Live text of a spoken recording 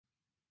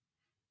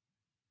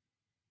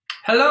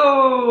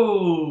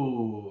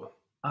Hello!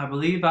 I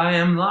believe I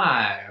am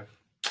live.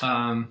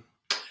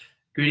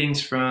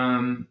 Greetings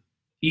from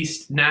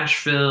East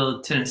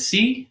Nashville,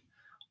 Tennessee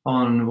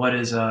on what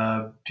is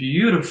a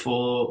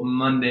beautiful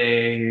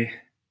Monday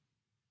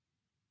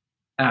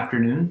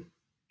afternoon,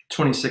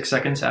 26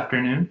 seconds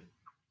afternoon.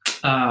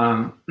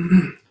 I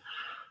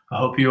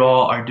hope you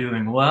all are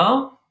doing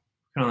well.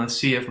 Let's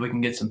see if we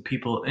can get some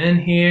people in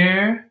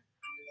here.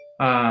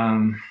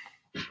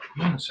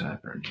 What's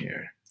happening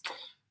here?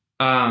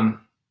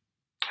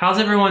 How's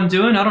everyone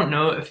doing? I don't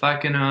know if I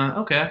can,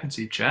 okay, I can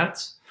see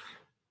chats.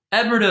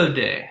 Edward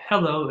O'Day,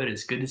 hello, it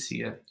is good to see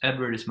you.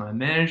 Edward is my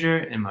manager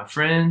and my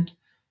friend.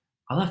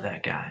 I love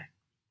that guy.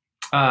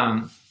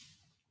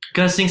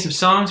 Gonna sing some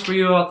songs for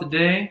you all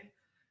today.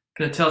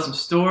 Gonna tell some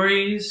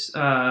stories.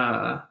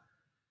 The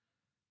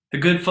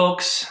good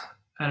folks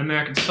at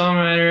American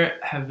Songwriter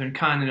have been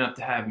kind enough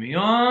to have me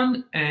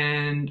on,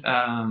 and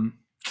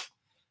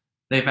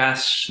they've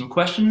asked some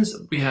questions.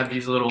 We have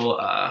these little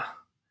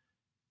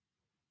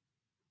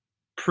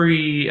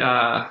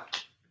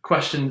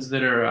questions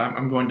that are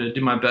I'm going to do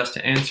my best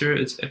to answer.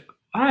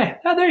 Hi,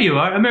 there you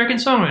are, American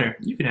Songwriter.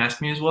 You can ask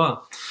me as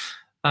well.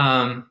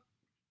 But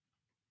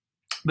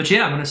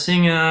yeah, I'm gonna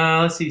sing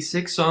let's see,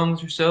 6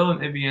 songs or so, and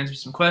maybe answer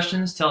some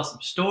questions, tell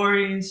some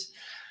stories,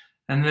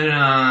 and then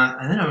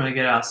I'm gonna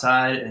get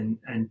outside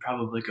and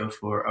probably go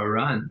for a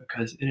run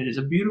because it is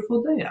a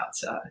beautiful day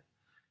outside.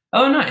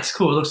 Oh, nice,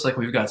 cool. It looks like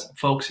we've got some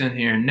folks in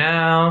here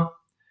now.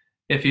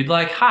 If you'd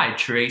like, hi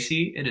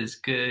Tracy. It is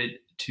good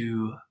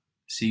to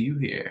see you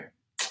here.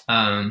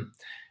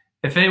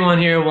 If anyone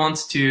here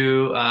wants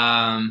to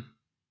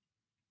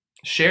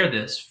share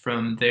this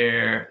from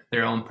their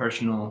own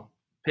personal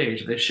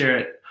page, if they share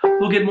it,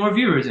 we'll get more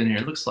viewers in here.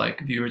 It looks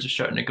like viewers are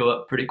starting to go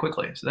up pretty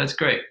quickly, so that's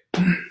great.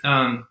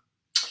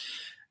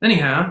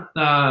 Anyhow,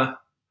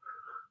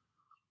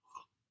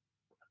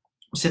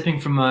 sipping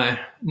from my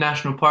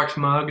National Parks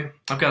mug.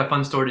 I've got a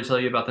fun story to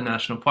tell you about the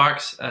National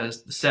Parks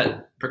as the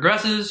set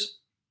progresses.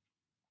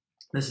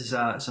 This is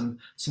some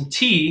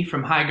tea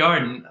from High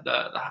Garden.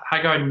 The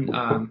High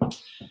Garden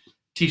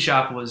tea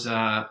shop was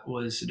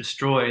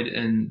destroyed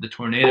in the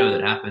tornado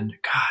that happened.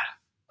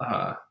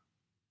 God,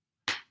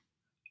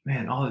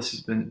 man, all this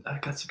has been,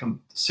 that's like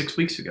 6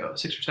 weeks ago,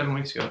 6 or 7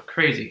 weeks ago.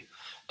 Crazy,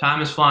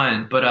 time is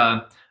flying. But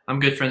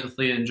I'm good friends with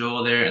Leah and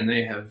Joel there, and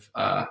they are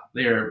I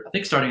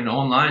think starting an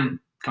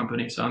online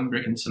company. So I'm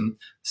drinking some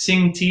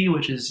Sing tea,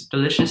 which is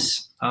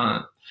delicious.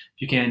 If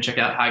you can, check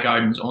out High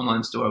Garden's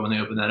online store when they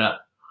open that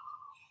up.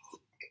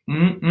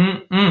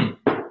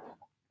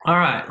 All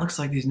right, looks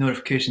like these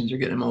notifications are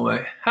getting in my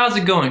way. How's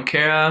it going,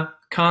 Kara,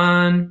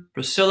 Con,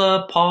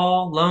 Priscilla,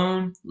 Paul,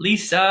 Lone,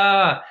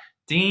 Lisa,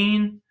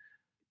 Dean?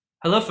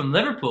 Hello from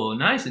Liverpool.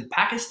 Nice. In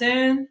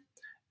Pakistan?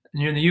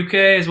 And you're in the UK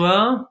as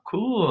well?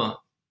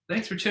 Cool.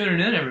 Thanks for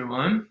tuning in,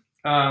 everyone.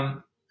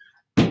 Well,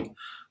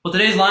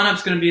 today's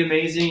lineup's going to be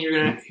amazing. You're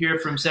going to hear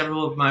from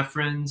several of my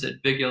friends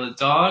at Big Yellow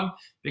Dog.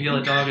 Big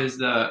Yellow Dog is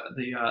the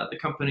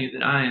company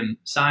that I am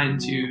signed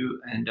to,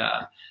 and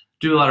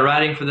do a lot of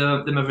writing for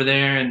them over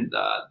there, and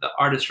the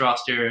artist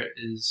roster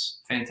is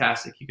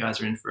fantastic. You guys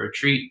are in for a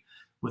treat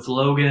with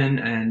Logan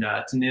and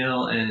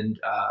Tanil and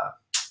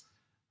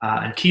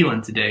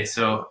Keelan today.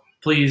 So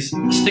please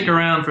stick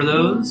around for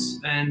those.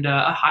 And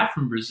a hi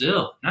from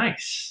Brazil.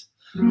 Nice.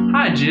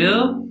 Hi,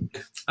 Jill.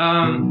 But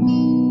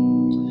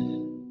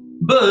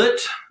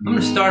I'm going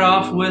to start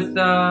off with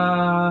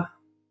a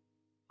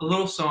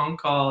little song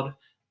called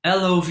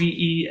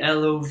L-O-V-E,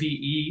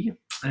 L-O-V-E.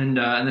 And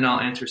then I'll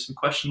answer some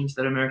questions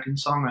that American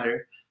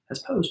Songwriter has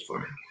posed for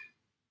me.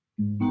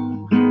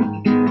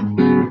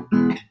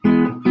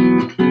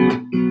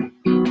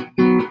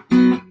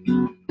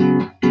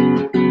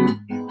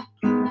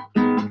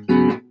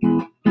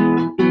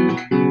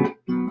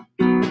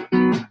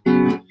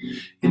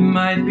 It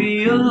might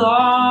be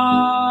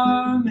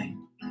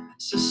alarming,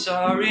 so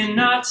sorry,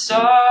 not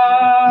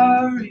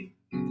sorry.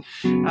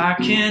 I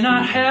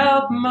cannot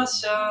help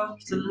myself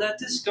to let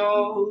this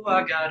go.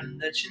 I gotta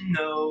let you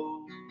know.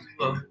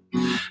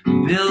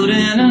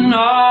 Building an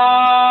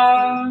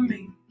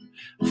army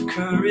of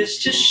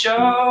courage to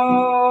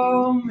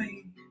show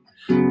me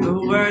the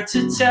word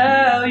to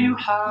tell you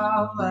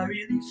how I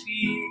really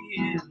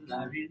feel.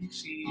 I really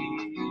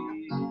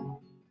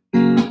feel.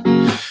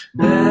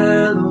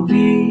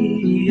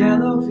 L-O-V-E,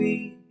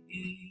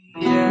 L-O-V-E,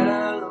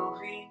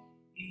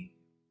 L-O-V-E.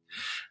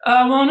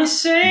 I wanna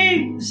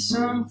say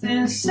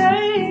something,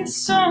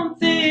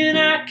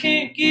 I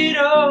can't get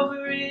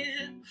over it.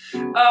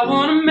 I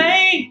wanna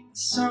make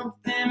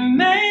something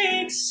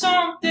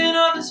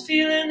of this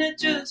feeling that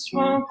just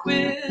won't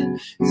quit.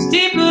 It's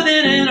deeper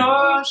than an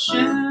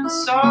ocean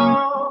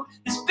song,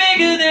 it's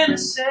bigger than a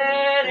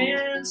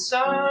setting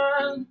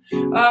sun.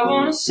 I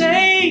wanna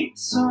say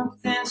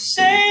something,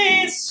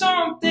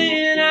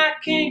 I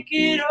can't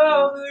get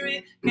over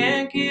it,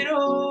 can't get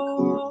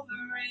over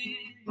it.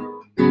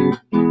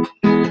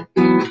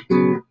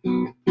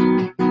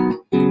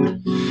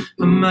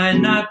 I might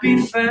not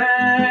be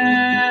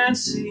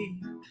fancy,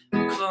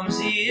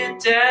 clumsy at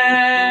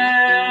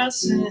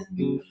dancing,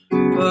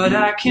 but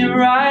I can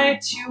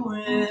write you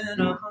in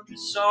 100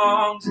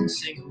 songs and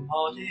sing them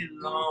all day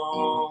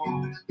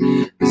long.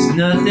 There's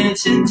nothing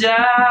to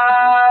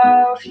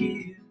doubt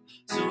here,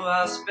 so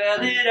I'll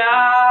spell it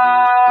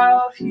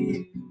out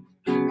here.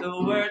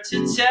 The word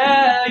to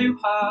tell you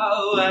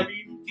how I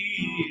really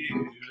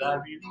feel, I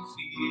really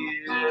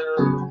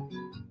feel.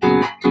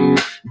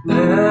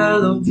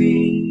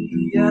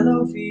 L-O-V,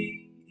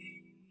 L-O-V,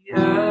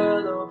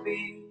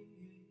 L-O-V.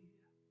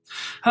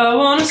 I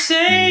wanna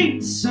say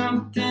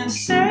something,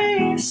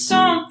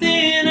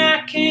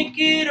 I can't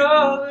get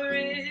over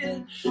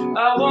it.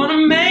 I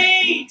wanna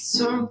make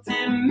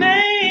something,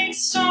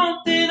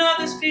 all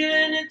this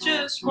feeling it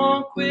just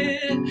won't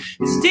quit.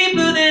 It's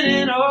deeper than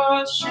an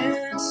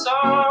ocean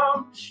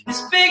song,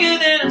 it's bigger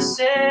than a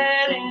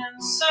setting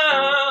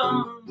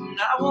sun.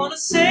 I wanna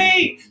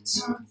say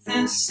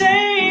something,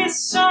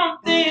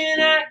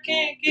 I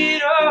can't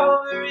get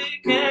over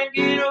it, can't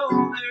get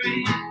over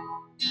it.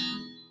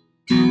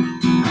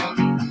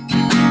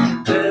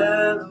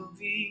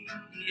 L-O-V,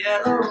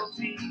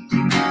 L-O-V,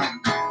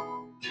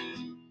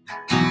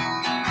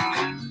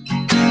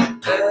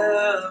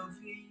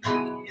 L-O-V,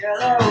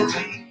 L-O-V.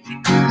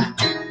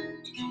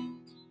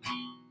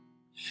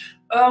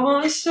 I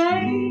wanna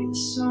say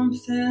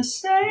something,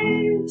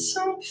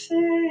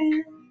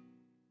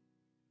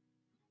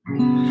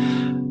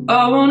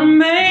 I wanna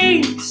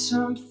make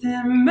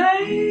something,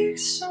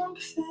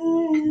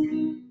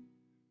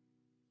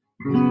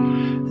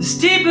 it's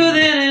deeper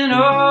than an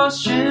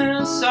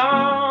ocean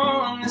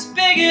song, it's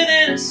bigger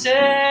than a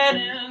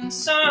setting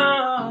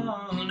sun.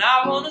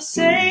 I wanna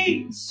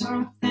say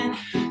something,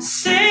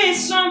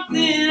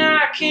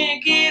 I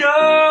can't get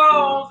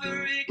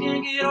over it,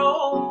 can't get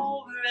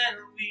over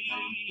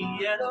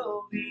L-O-V,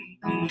 L-O-V.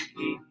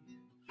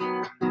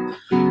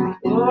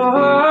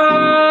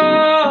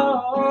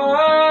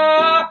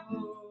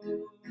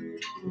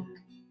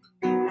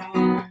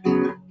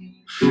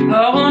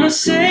 I wanna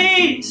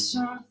say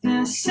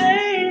something,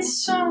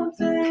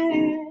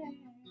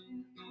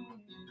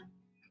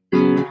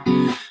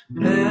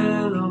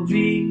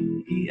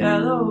 L-O-V,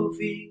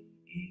 L-O-V.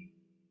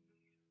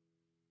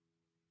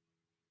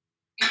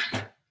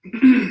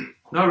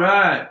 All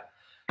right.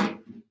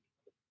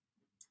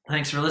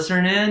 Thanks for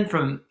listening in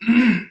from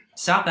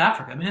South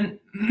Africa, man,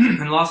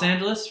 in Los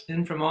Angeles,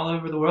 and from all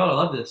over the world. I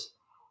love this.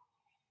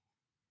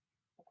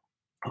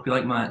 Hope you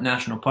like my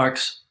national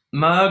parks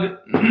mug.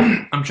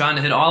 I'm trying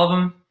to hit all of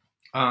them.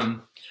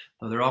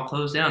 Though they're all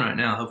closed down right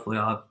now. Hopefully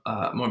I'll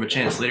have more of a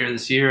chance later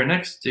this year or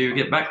next to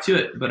get back to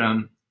it. But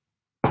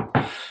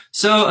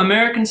so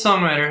American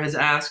Songwriter has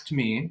asked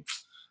me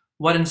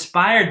what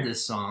inspired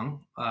this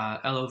song,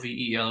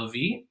 L-O-V-E,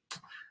 L-O-V.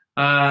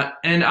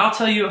 And I'll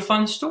tell you a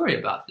fun story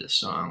about this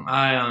song.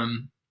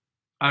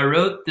 I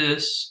wrote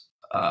this,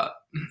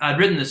 I'd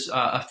written this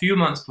a few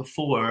months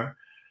before,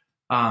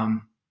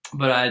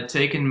 but I'd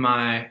taken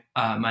my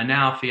my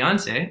now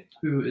fiance,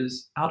 who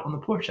is out on the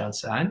porch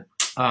outside,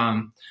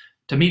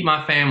 to meet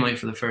my family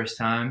for the first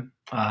time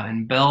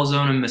in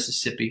Belzona,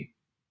 Mississippi.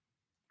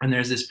 And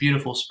there's this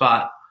beautiful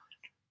spot.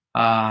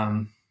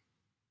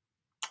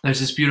 There's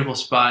this beautiful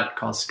spot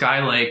called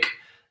Sky Lake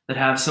that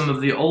have some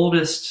of the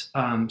oldest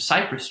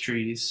cypress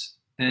trees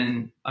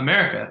in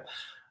America.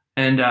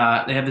 And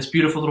they have this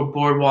beautiful little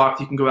boardwalk.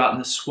 You can go out in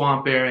the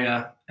swamp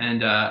area.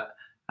 And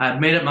I'd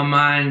made up my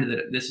mind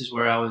that this is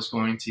where I was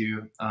going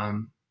to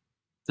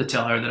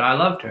tell her that I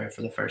loved her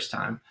for the first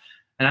time.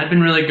 And I'd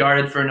been really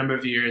guarded for a number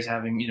of years,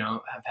 having, you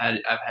know, I've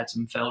had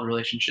some failed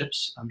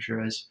relationships, I'm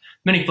sure as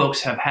many folks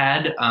have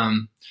had.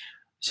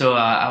 So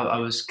I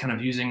was kind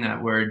of using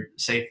that word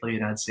safely,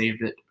 and I'd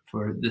saved it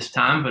for this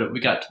time. But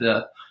we got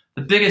to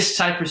the biggest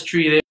cypress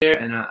tree there,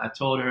 and I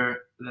told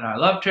her that I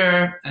loved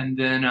her, and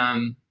then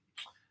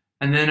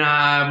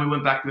we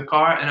went back to the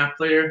car, and I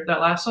played her that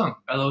last song,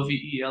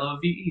 L-O-V-E,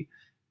 L-O-V-E.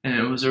 And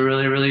it was a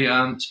really, really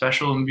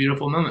special and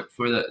beautiful moment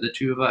for the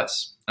two of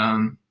us.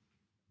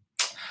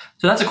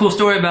 So that's a cool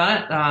story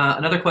about it.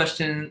 Another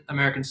question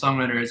American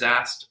Songwriter has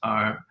asked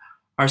are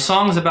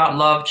songs about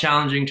love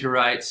challenging to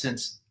write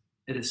since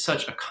it is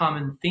such a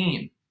common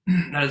theme?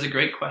 That is a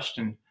great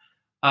question.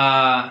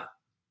 I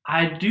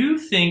do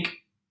think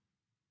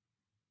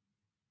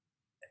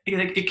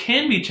it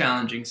can be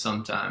challenging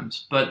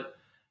sometimes, but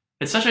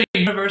it's such a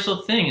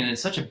universal thing, and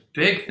it's such a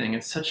big thing.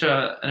 It's such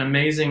an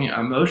amazing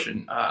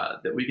emotion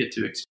that we get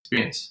to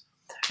experience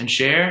and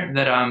share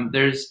that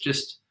there's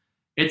just,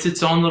 it's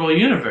its own little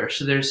universe.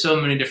 So there's so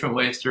many different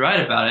ways to write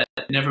about it.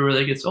 It never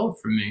really gets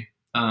old for me.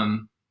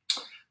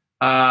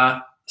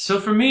 So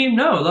for me,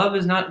 no, love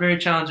is not very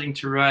challenging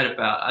to write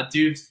about. I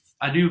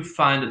do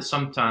find that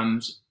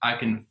sometimes I'll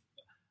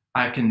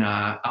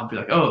be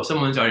like, oh,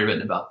 someone's already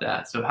written about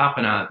that. So how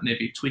can I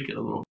maybe tweak it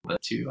a little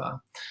bit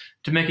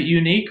to make it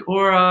unique,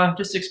 or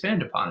just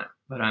expand upon it?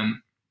 But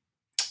and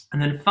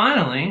then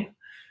finally,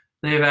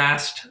 they've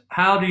asked,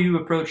 how do you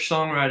approach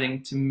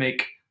songwriting to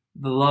make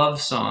the love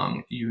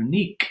song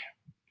unique?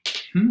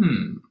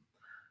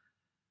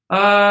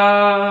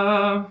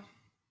 I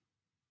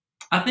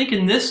think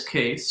in this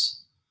case,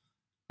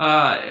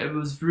 It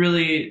was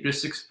really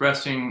just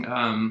expressing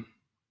kind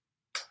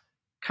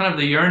of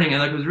the yearning,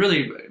 and like it was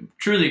really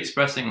truly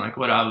expressing like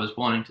what I was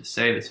wanting to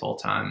say this whole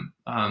time.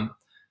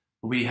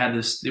 We had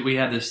this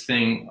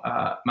thing,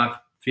 my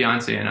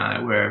fiance and I,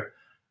 where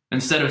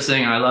instead of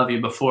saying "I love you"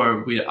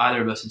 before we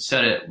either of us had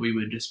said it, we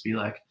would just be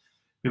like,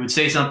 we would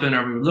say something,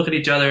 or we would look at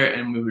each other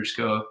and we would just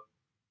go,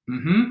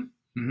 "Mm-hmm,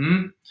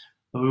 mm-hmm,"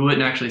 but we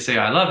wouldn't actually say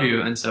 "I love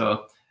you." And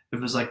so it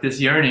was like this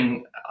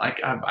yearning,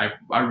 like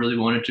I really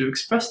wanted to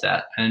express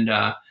that, and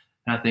I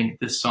think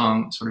this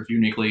song sort of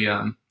uniquely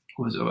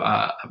was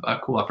a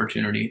cool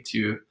opportunity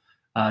to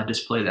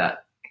display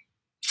that.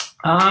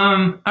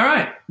 All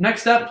right,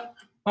 next up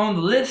on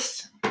the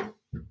list.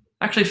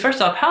 Actually,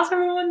 first off, how's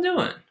everyone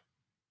doing?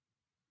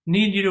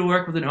 Need you to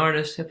work with an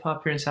artist, hip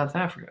hop here in South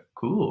Africa.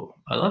 Cool.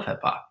 I love hip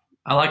hop.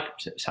 I like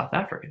South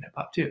African hip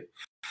hop too.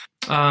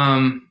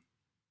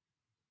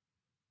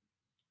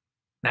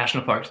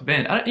 National Parks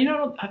band.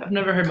 I've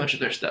never heard much of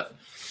their stuff.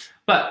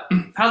 But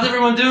how's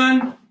everyone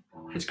doing?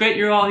 It's great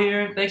you're all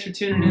here. Thanks for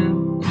tuning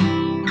in.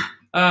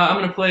 I'm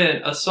gonna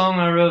play a song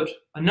I wrote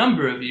a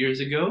number of years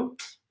ago.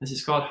 This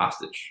is called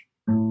Hostage.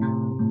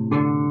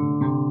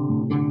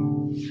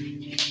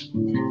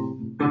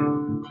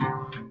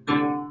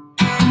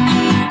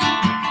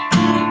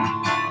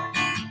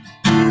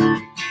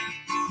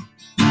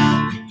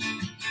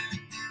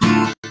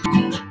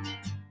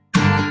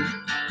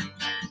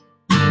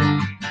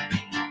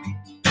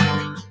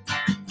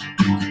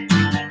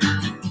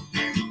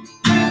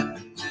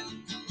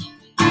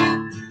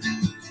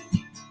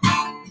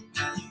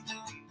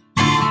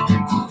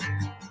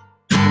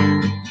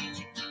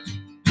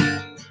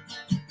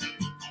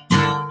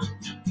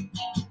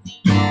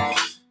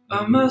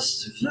 I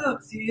must have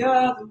looked the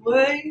other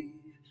way.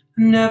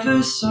 I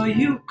never saw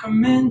you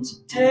come in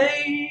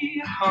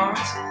today.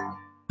 Haunting,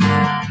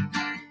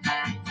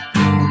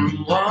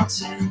 I'm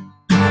wanting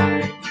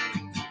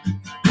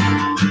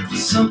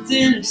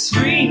something to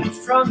scream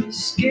from your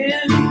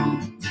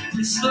skin.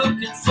 It's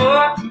looking for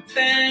a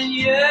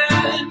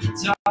companion.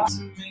 Talk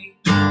to me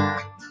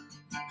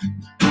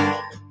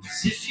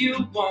as if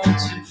you want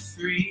to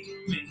free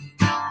me.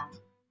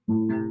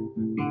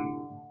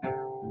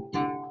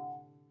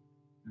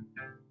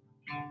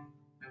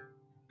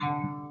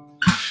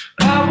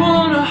 I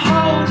wanna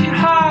hold you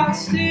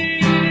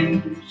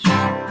hostage,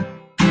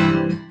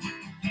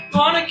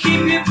 wanna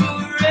keep you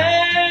for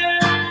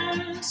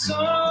ransom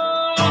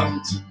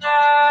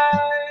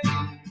tonight.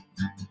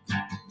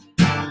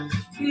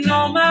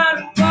 No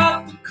matter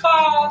what the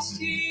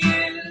cost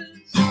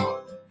is, I'm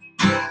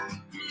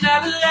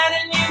never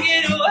letting you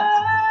get away.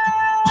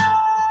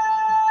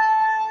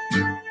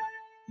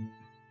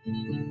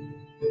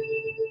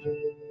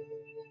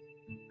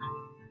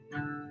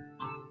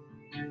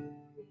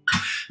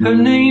 Her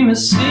name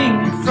is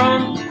singing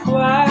from the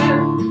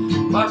choir,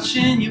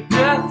 watching your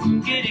breath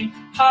and getting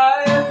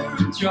higher,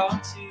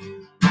 drawn to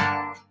you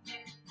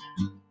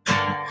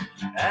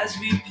as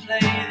we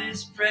play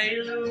this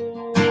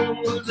prelude.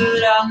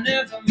 But I'll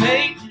never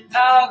make it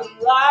out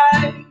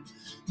alive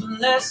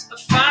unless I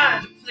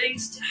find a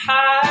place to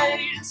hide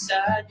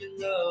inside your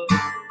love,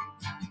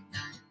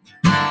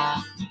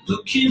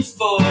 looking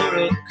for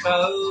a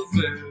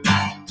cover.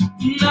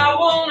 And I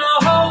wanna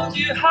hold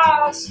you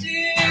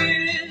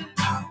hostage,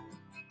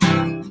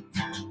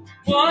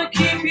 wanna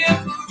keep you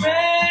for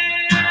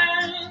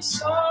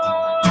ransom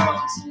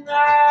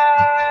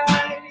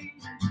tonight.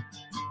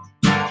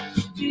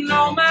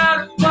 No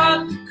matter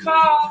what the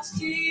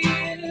cost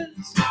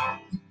is,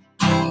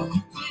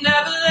 I'm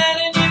never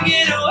letting you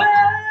get away.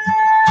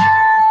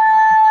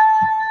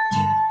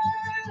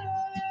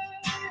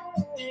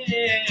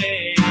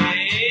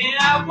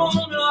 I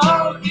wanna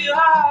hold you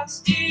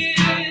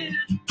hostage,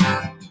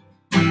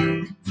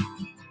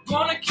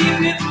 wanna keep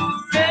you for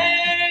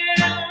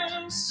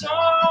ransom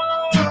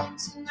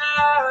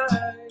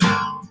tonight.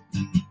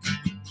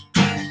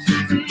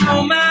 No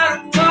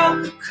matter what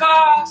the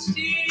cost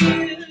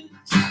is,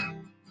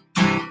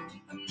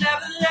 I'm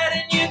never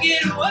letting you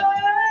get away.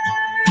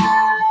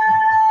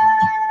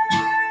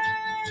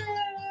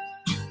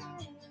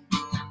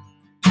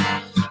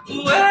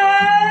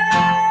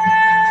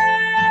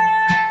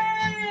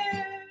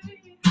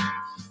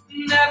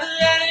 Never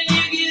letting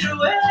you get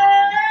away.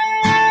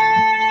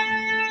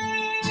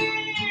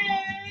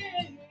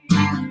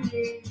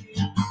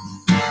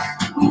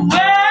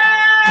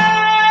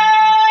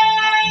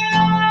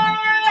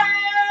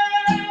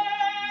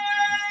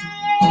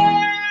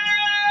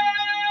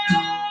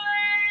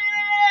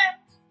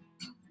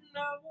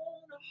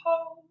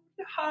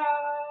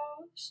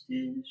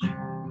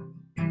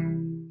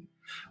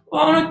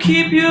 Wanna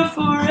keep you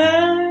for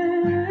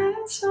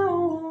ransom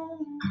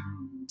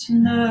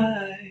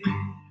tonight.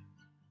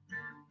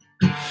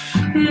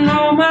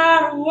 No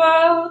matter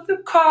what the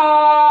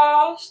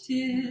cost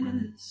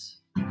is,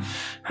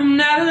 I'm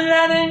never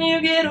letting you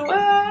get away.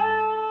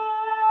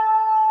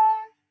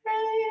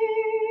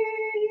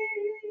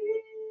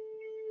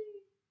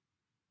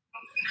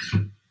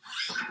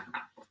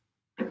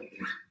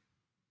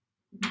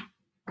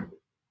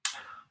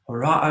 All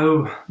Right.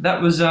 Oh, that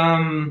was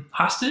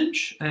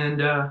Hostage, and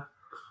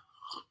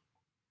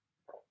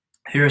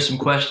here are some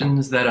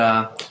questions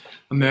that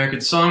American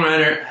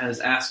Songwriter has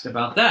asked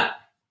about that.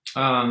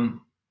 What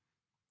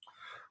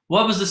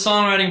was the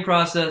songwriting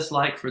process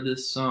like for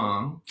this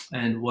song,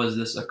 and was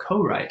this a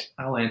co-write?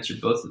 I'll answer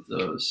both of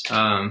those.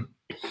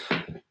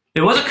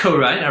 It was a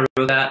co-write. I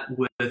wrote that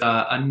with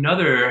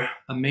another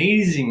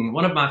amazing,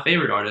 one of my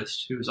favorite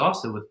artists, who is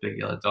also with Big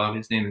Yellow Dog.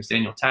 His name is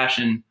Daniel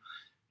Tashin.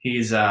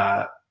 He's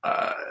an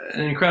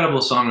incredible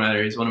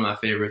songwriter. He's one of my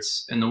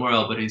favorites in the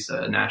world, but he's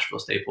a Nashville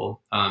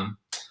staple.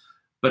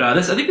 But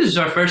I think this is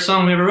our first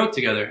song we ever wrote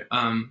together.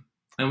 And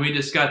we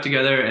just got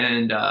together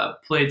and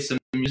played some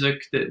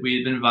music that we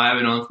had been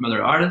vibing on from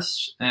other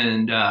artists.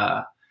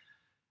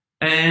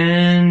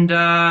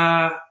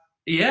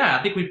 Yeah,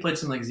 I think we played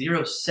some like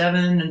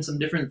 07 and some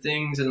different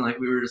things. And like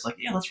we were just like,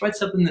 yeah, let's write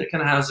something that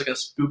kind of has like a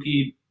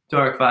spooky,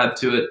 dark vibe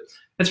to it.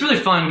 It's really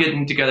fun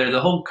getting together. The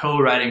whole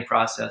co-writing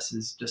process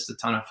is just a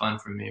ton of fun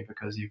for me,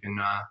 because you can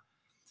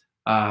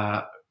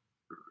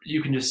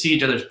just see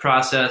each other's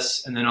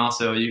process, and then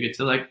also you get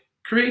to like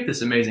create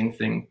this amazing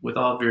thing with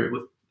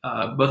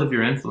both of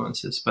your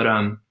influences. But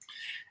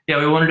yeah,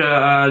 we wanted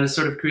to just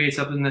sort of create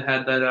something that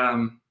had that.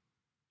 I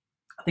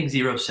think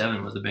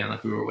 07 was the band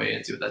like we were way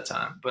into at that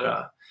time.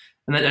 But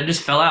and then it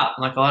just fell out.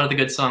 Like a lot of the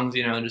good songs,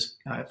 you know, just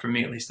for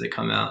me at least, they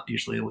come out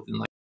usually within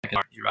like an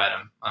hour you write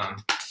them.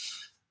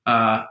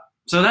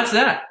 So that's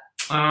that.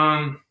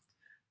 And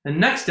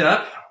next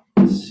up,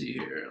 let's see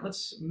here.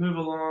 Let's move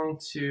along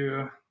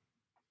to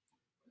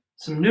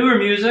some newer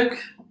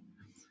music.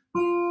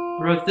 I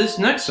wrote this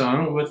next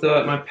song with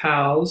my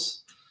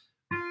pals,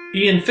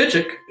 Ian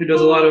Fitchick, who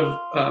does a lot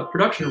of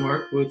production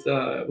work with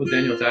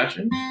Daniel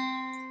Tashin.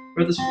 I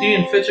wrote this with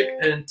Ian Fitchick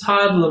and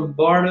Todd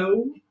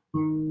Lombardo.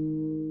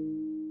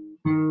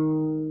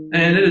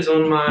 And it is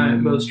on my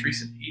most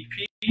recent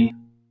EP.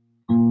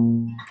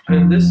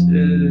 And this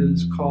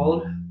is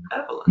called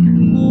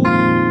Evelyn.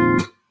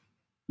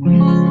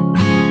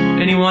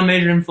 Any one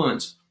major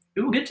influence?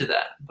 We will get to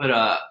that. But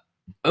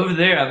over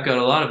there, I've got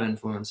a lot of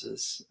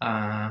influences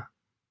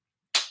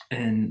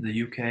in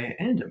the UK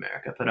and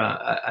America. But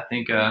I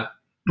think the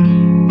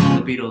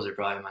Beatles are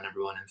probably my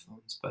 #1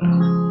 influence. But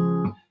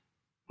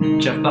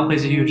Jeff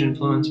Buckley's a huge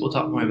influence. We'll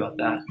talk more about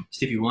that.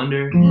 Stevie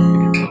Wonder, big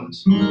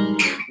influence.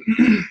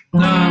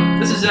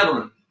 This is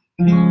Evelyn.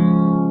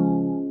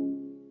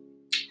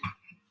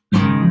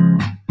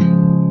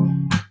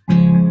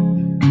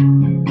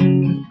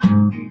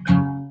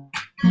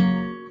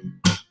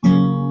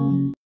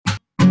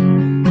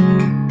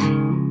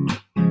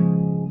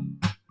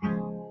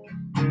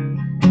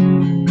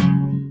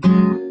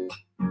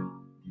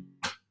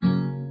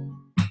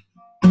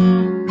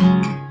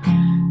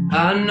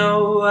 I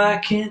know I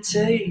can't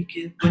take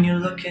it when you're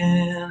looking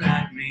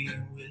at me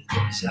with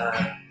those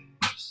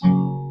eyes.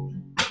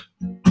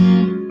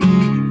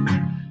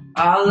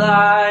 I'll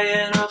lie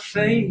and I'll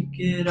fake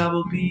it, I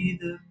will be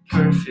the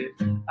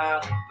perfect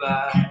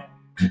alibi.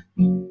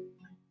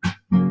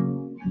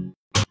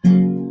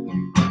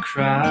 I'll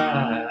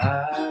cry,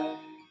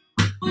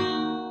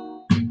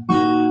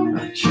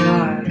 I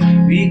try.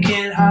 We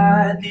can't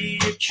hide the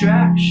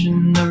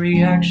attraction, the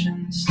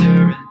reaction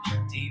stirring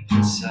deep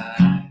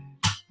inside.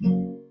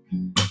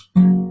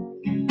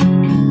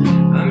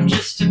 I'm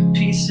just a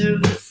piece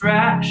of the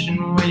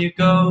fraction where you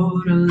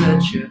go to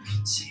let your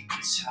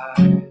secrets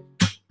hide.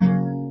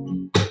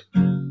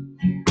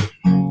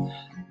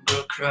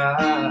 We'll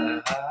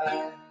cry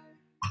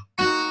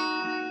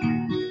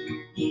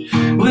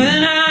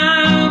when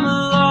I'm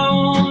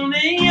alone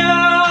and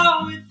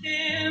you're with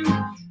him,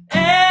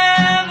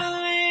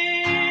 Evelyn.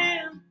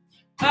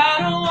 I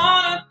don't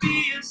wanna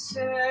be a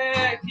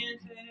second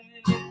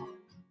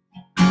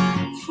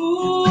hand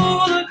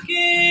fool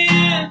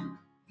again,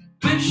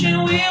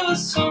 wishing we were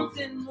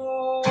something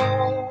more.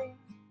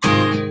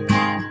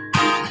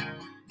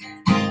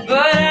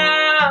 But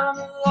I'm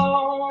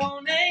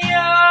alone and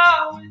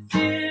you're with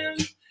him,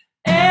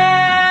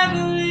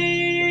 Evelyn.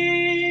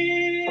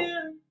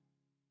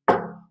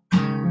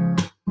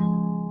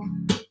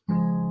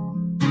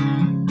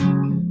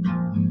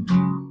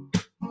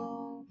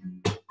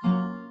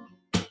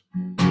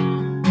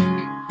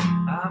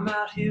 I'm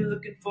out here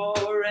looking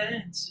for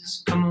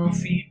answers. Come on,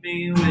 feed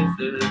me with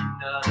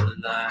another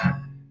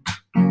line.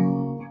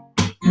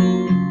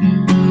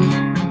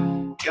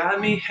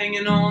 Got me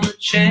hanging on the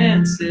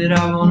chance that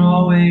I won't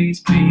always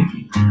be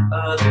the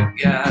other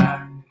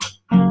guy.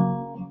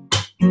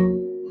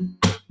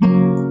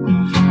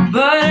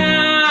 But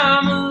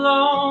I'm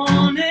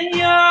alone and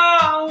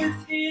you're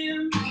with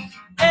him,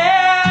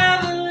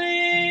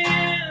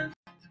 Evelyn.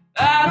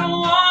 I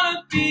don't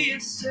wanna be a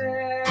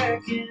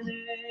second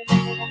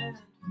hand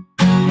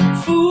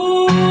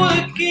fool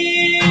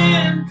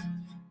again,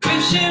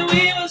 wishing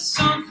we were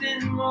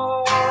something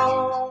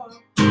more.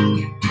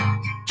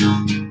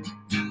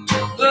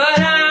 But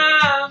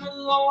I'm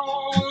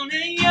alone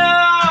and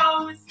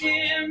you're with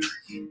him,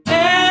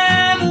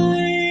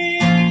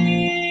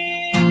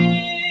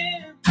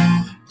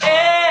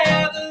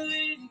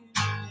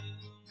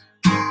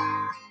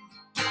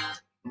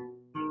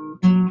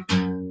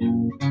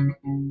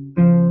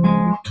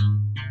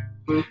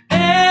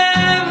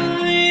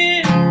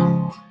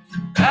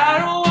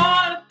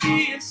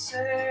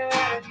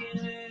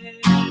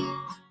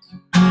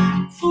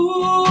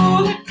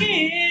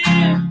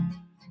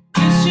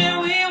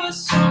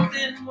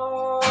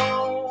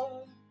 anymore.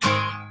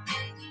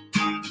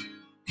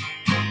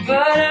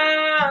 But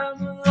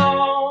I'm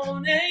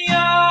alone and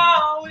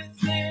you're with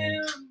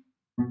him.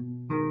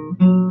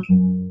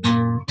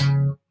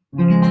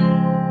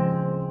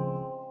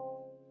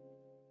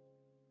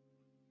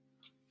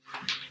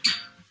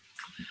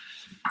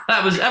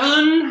 That was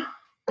Evelyn.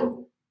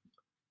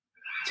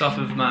 It's off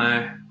of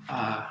my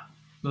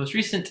most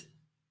recent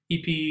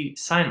EP,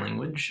 Sign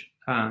Language.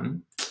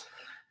 And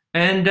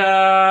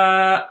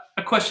a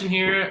question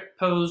here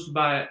posed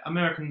by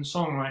American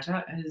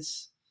Songwriter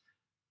is,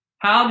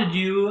 how did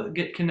you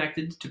get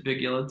connected to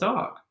Big Yellow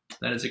Dog?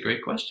 That is a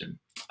great question.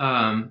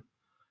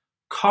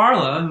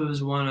 Carla, who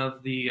is one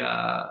of the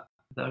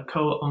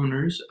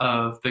co-owners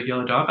of Big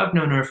Yellow Dog, I've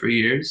known her for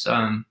years,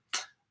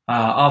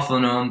 off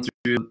and on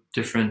through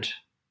different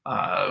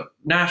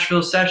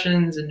Nashville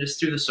sessions and just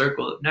through the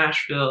circle of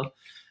Nashville.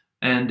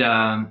 And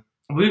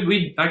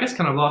we I guess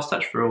kind of lost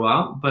touch for a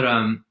while, but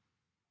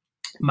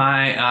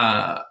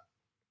my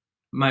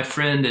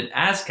friend at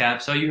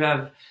ASCAP, so you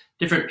have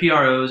different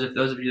PROs, if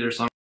those of you that are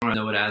songwriters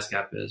know what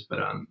ASCAP is, but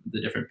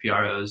the different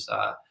PROs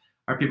are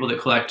people that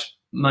collect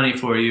money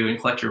for you and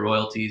collect your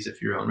royalties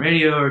if you're on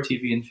radio or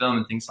TV and film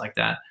and things like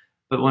that.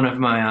 But one of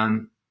my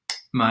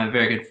my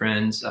very good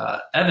friends,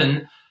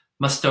 Evan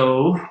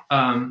Musto,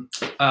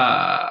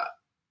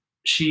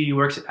 she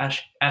works at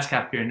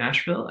ASCAP here in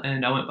Nashville,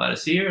 and I went by to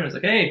see her, and I was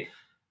like, hey,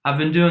 I've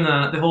been doing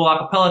the whole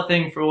acapella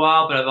thing for a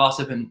while, but I've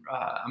also been,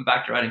 I'm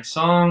back to writing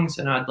songs,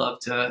 and I'd love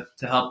to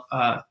help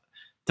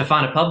to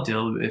find a pub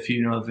deal if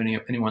you know of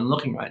anyone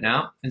looking right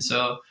now. And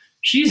so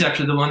she's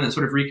actually the one that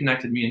sort of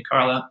reconnected me and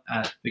Carla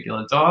at Big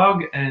Yellow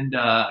Dog and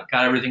got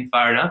everything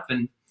fired up.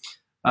 And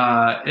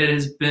it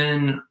has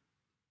been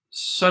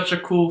such a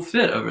cool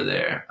fit over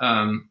there.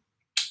 And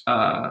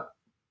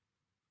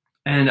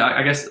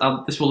I guess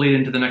this will lead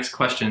into the next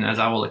question, as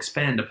I will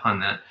expand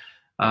upon that.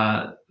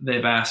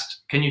 They've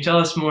asked, can you tell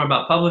us more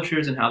about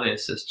publishers and how they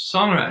assist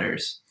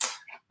songwriters?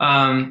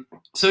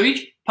 So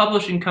each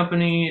publishing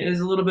company is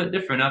a little bit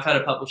different. I've had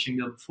a publishing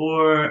deal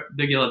before,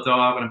 Big Yellow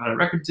Dog, and I've had a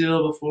record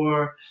deal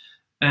before.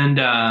 And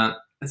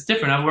it's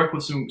different. I've worked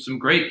with some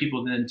great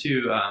people then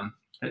too.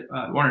 At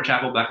Warner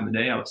Chappell back in the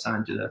day, I was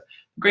signed to the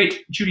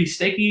great Judy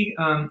Stakey,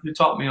 who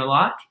taught me a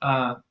lot.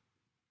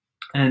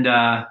 And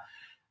I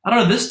don't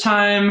know, this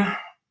time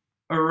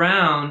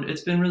around,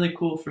 it's been really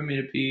cool for me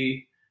to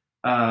be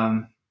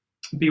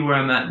where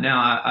I'm at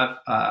now.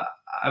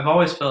 I've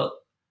always felt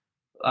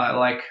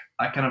like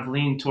I kind of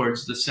lean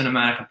towards the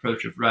cinematic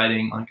approach of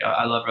writing. Like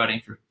I love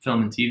writing for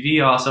film and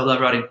TV. I also love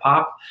writing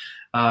pop.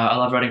 I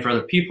love writing for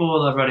other people. I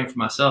love writing for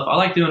myself. I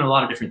like doing a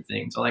lot of different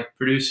things. I like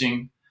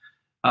producing,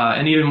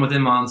 and even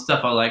within my own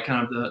stuff, I like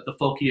kind of the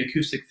folky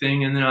acoustic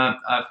thing. And then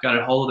I've got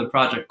a whole other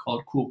project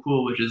called Cool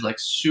Cool, which is like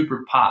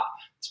super pop.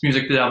 It's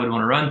music that I would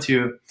want to run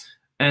to.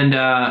 And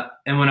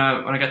when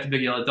I got to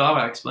Big Yellow Dog,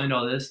 I explained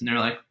all this, and they're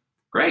like,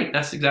 great,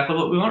 that's exactly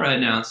what we want right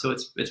now. So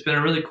it's been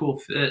a really cool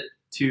fit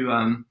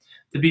to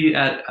be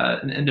at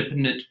an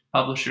independent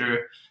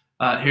publisher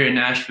here in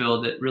Nashville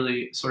that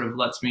really sort of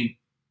lets me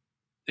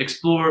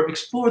explore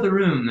the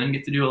room and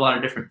get to do a lot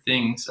of different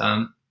things.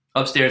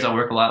 Upstairs, I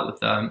work a lot with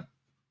the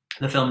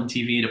film and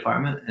TV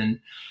department, and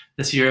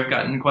this year I've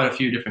gotten quite a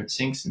few different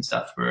syncs and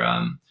stuff for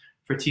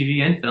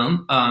TV and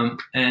film,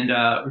 and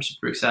we're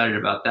super excited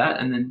about that.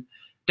 And then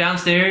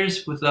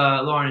downstairs with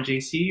Lauren and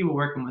JC, we're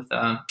working with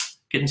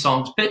getting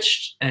songs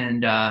pitched,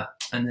 and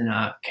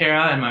then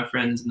Kara and my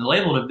friends in the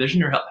label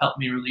division are help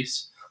me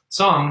release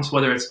songs,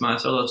 whether it's my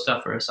solo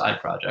stuff or a side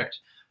project.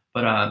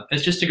 But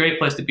it's just a great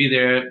place to be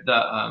there.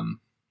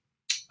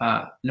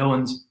 No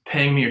one's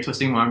paying me or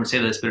twisting my arm to say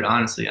this, but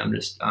honestly,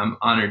 I'm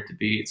honored to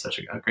be at such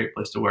a great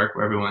place to work,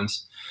 where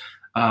everyone's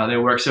they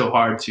work so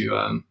hard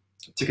to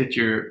get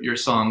your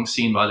songs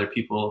seen by other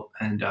people,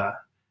 and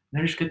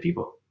they're just good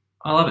people.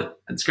 I love it.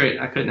 It's great.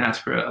 I couldn't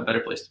ask for a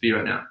better place to be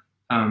right now.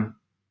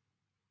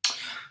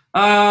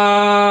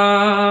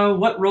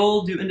 What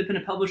role do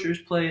independent publishers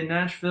play in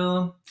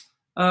Nashville?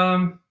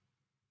 Well,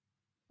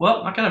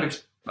 I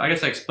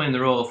guess I explained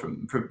the role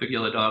for Big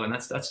Yellow Dog, and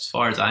that's as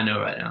far as I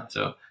know right now.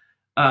 So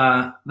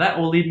that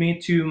will lead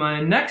me to my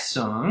next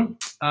song.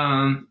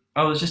 I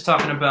was just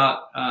talking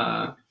about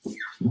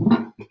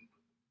one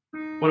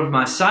of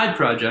my side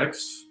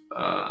projects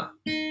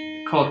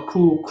called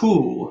Cool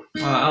Cool.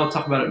 I'll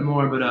talk about it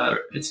more, but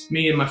it's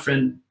me and my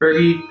friend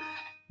Bergie,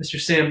 Mr.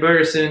 Sam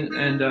Bergeson,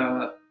 and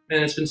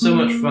it's been so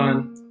much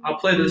fun. I'll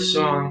play this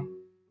song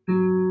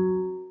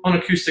on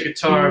acoustic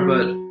guitar,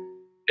 but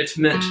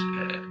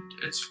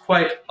it's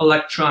quite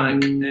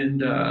electronic,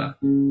 and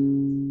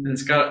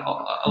it's got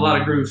a lot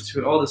of groove to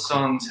it. All the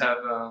songs have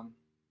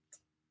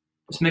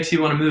just makes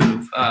you want to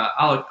move.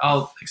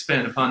 I'll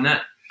expand upon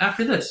that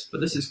after this,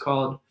 but this is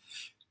called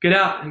Get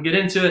Out and Get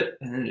Into It,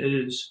 and it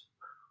is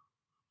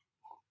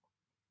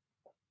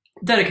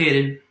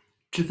dedicated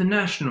to the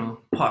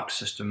National Park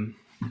System.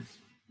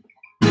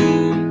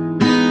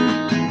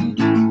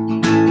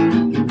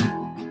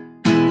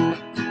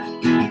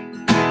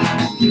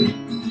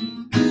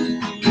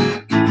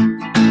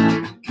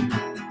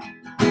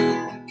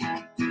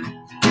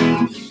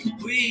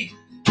 free.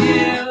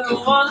 Yeah,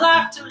 one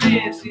life to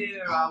live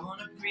here. I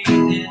wanna breathe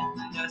in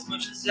as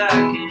much as I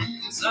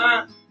can.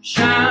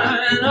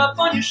 Sunshine up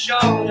on your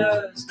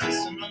shoulders,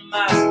 kissing on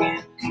my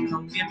skin.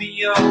 Come give me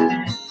your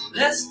hand.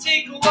 Let's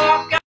take a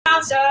walk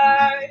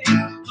outside.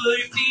 Put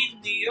your feet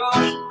in the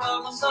ocean,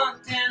 rub on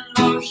suntan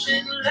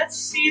lotion. Let's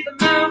see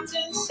the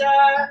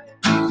mountainside.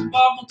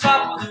 Walk on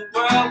top of the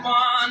world,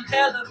 one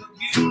hell of a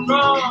view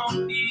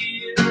from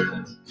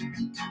here.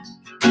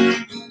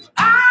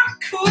 I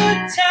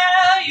could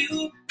tell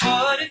you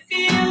what it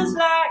feels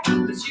like,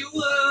 but you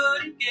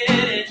wouldn't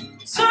get it.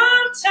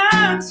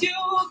 Sometimes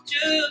you've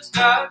just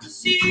got to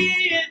see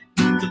it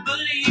to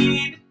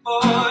believe it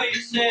for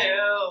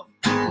yourself.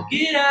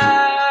 Get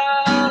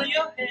out of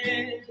your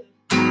head,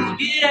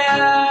 get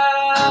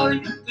out of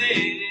your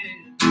bed,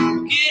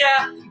 get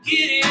out,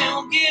 get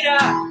in, get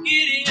out,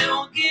 get in,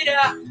 get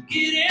out,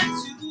 get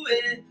into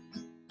it.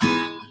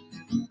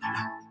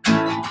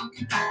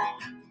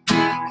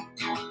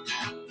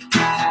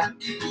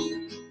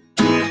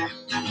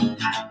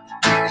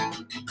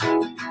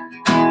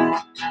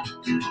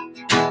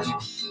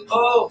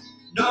 Oh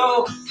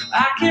no,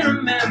 I can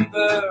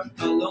remember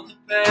how long the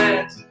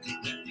past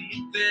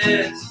the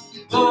best.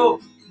 Oh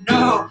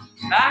no,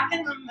 I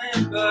can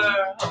remember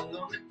how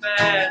long it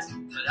passed,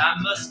 but I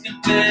must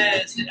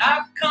confess that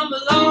I've come a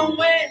long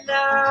way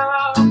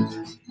now.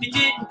 It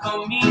didn't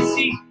come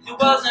easy, it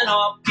wasn't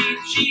all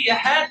peachy. I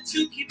had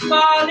to keep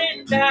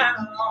falling down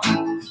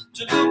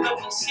to look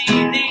up and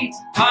see these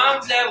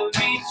arms that were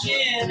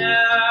reaching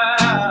out.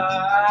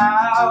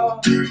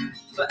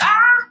 But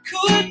I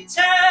couldn't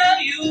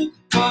tell you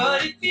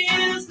what it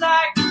feels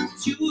like,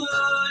 but you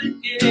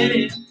wouldn't get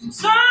it.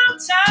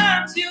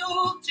 Sometimes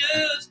you've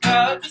just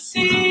got to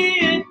see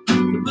it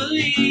to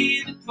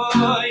believe it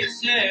for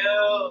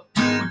yourself.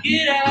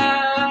 Get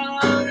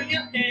out of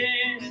your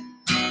head,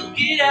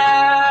 get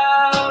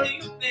out of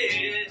your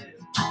bed,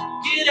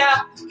 get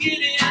out, get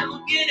in,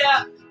 get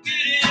out,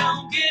 get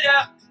in, get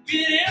out,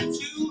 get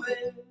into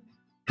it.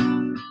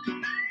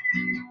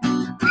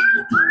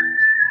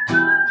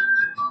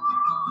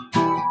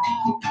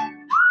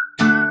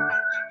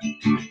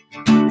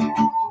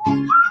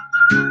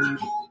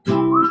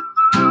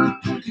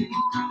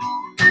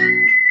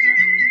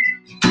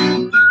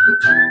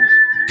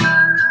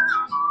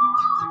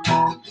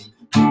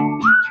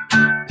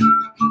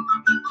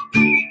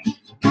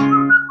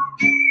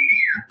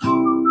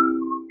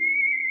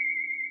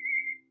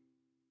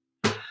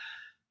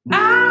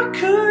 I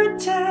could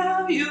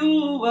tell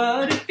you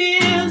what it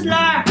feels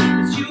like,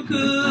 but you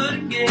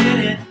couldn't get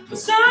it. But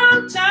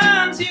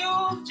sometimes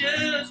you've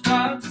just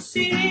got to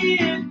see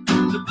it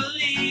to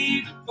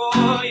believe it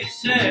for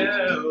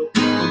yourself.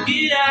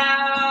 Get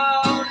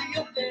out of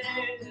your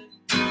bed,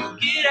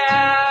 get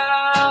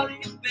out of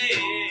your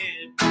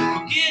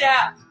bed, get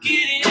out,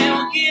 get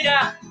in, get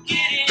out,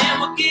 get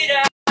in, get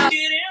out,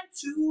 get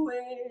into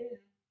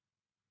it.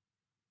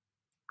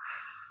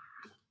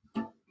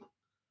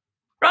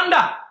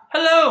 Rhonda,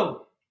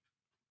 hello!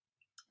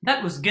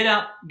 That was Get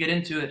Out, Get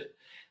Into It.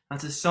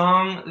 That's a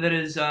song that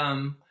is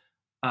from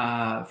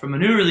a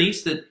new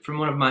release from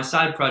one of my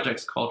side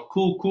projects called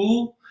Cool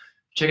Cool.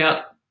 Check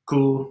out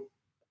Cool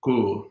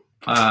Cool.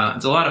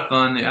 It's a lot of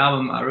fun. The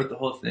album, I wrote the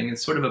whole thing.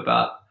 It's sort of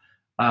about,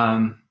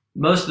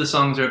 most of the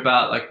songs are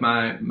about like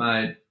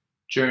my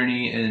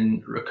journey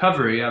in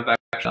recovery.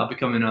 I'll be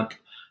coming up,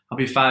 I'll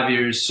be 5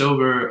 years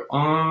sober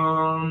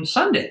on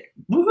Sunday.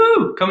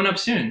 Woohoo! Coming up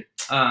soon.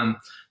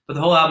 But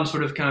the whole album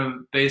sort of kind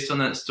of based on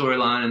that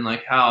storyline and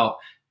like how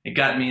it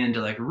got me into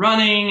like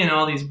running and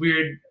all these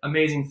weird,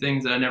 amazing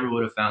things that I never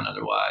would have found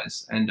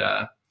otherwise. And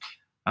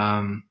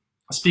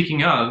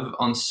speaking of,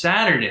 on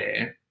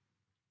Saturday,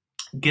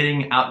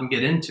 getting out and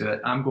get into it,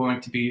 I'm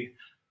going to be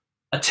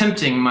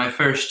attempting my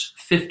first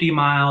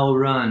 50-mile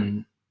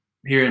run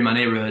here in my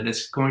neighborhood.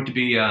 It's going to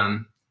be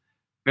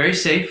very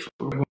safe.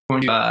 We're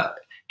going to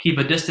keep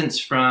a distance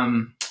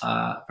from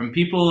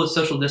people,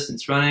 social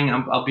distance running.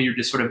 I'll be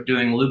just sort of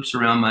doing loops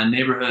around my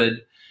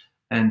neighborhood,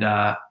 and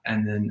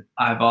then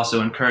I've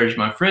also encouraged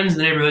my friends in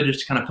the neighborhood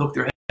just to kind of poke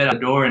their head out the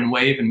door and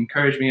wave and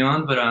encourage me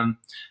on. But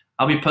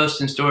I'll be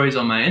posting stories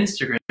on my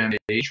Instagram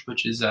page,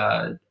 which is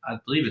I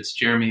believe it's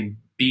Jeremy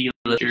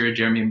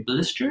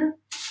Blister.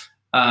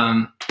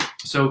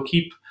 So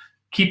keep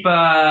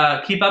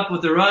up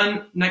with the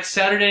run next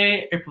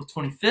Saturday, April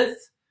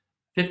 25th.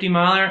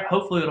 50-miler,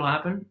 hopefully it'll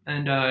happen,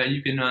 and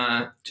you can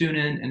tune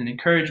in and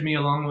encourage me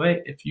along the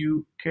way if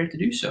you care to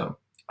do so.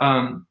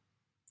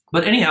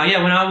 But anyhow,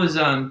 yeah, when I was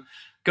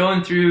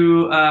going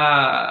through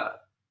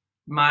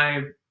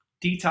my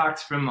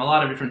detox from a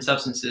lot of different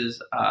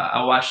substances,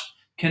 I watched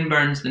Ken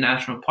Burns' The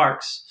National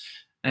Parks,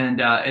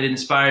 and it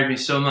inspired me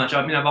so much.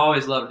 I mean, I've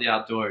always loved the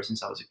outdoors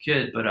since I was a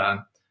kid, but I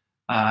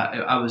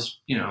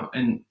was,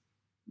 in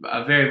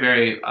a very,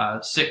 very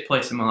sick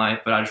place in my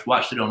life, but I just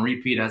watched it on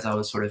repeat as I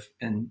was sort of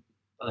in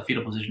the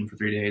fetal position for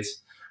 3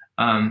 days.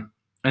 And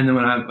then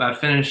when I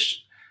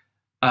finished,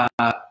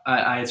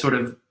 I sort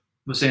of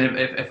was saying,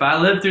 if I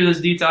live through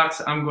this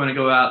detox, I'm going to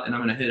go out and I'm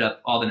going to hit up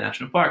all the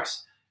national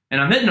parks.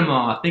 and I'm hitting them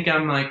all. I think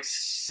I'm like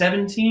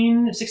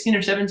 16 or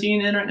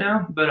 17 in right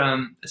now, but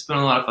it's been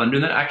a lot of fun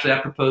doing that. Actually, I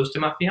proposed to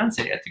my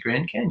fiance at the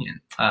Grand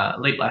Canyon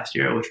late last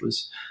year, which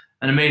was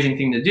an amazing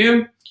thing to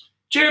do.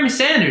 Jeremy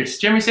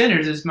Sanders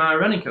is my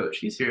running coach.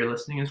 He's here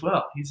listening as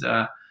well. He's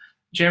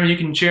Jeremy, you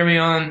can cheer me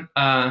on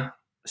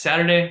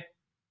Saturday,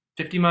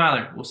 50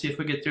 miler. We'll see if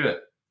we get through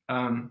it.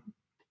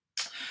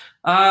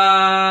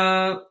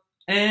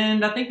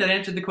 And I think that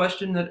answered the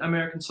question that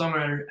American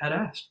Songwriter had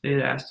asked. They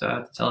had asked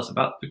to tell us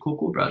about the Cool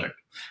Cool project.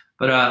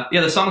 But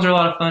yeah, the songs are a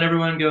lot of fun.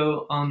 Everyone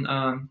go on,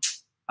 I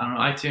don't know,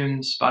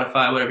 iTunes,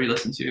 Spotify, whatever you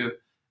listen to,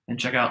 and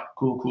check out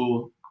Cool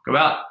Cool. Go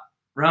out,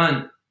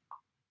 run,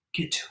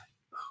 get to it.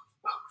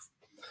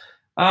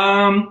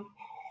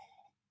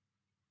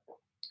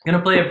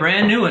 Gonna play a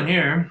brand new one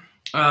here.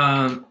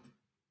 I'm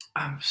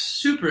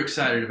super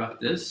excited about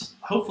this.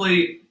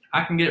 Hopefully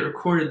I can get it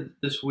recorded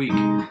this week.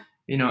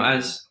 You know,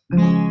 as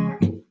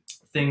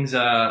things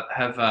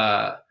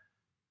have,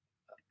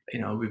 you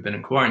know, we've been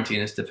in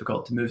quarantine, it's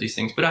difficult to move these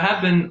things. But I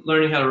have been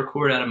learning how to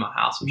record out of my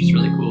house, which is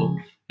really cool,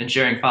 and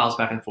sharing files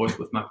back and forth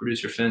with my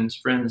producer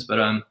friends.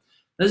 But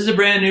this is a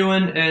brand new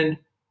one, and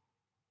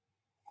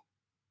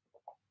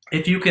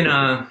if you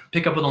can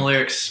pick up on the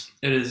lyrics,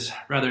 it is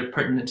rather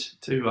pertinent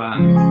to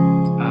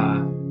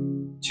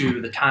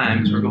the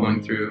times we're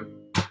going through,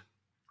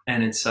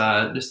 and it's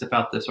just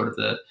about the sort of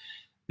the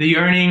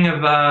yearning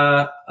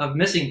of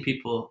missing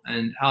people,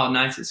 and how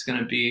nice it's going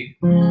to be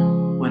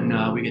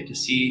when we get to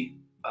see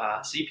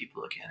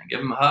people again and give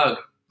them a hug.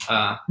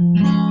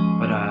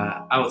 But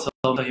I will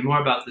tell you more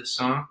about this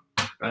song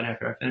right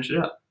after I finish it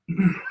up.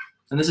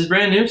 And this is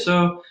brand new,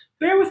 so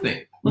bear with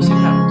me. We'll see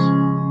what happens.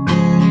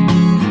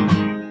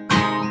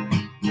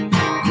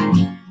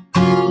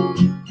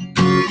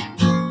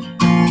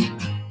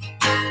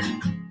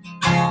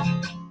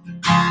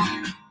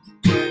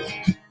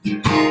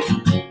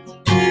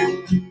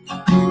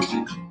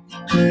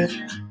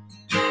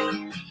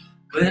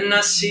 When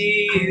I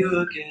see you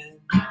again,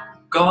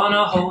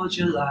 gonna hold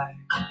you like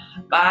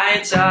my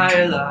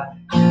entire life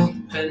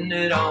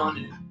depended on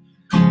it.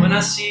 When I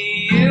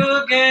see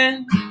you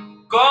again,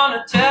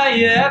 gonna tell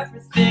you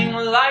everything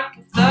like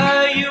if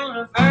the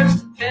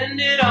universe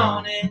depended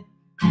on it.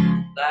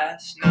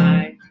 Last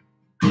night,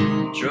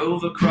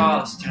 drove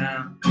across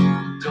town,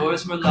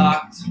 doors were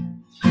locked,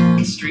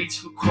 the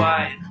streets were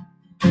quiet.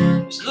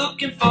 Was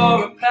looking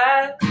for a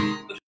path,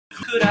 but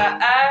who could I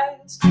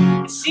ask?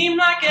 It seemed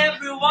like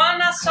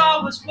everyone I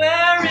saw was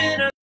wearing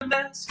a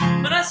mask.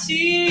 When I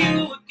see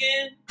you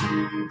again,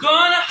 I'm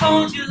gonna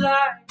hold you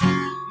like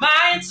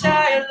my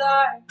entire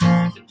life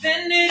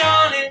depended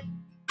on it.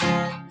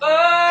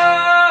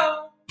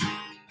 Oh,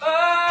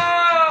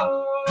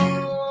 oh,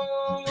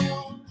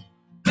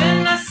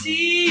 when I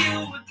see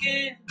you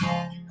again.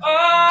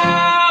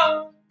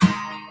 Oh,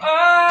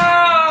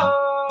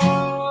 oh,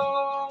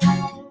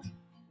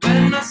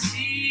 when I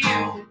see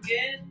you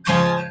again.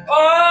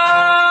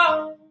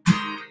 Oh,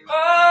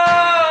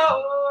 oh,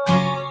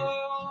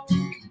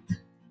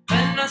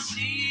 when I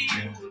see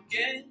you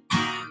again.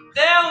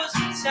 There was a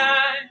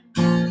time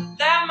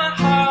that my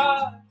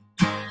heart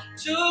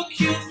took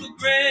you for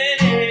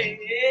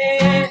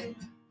granted.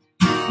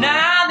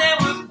 Now that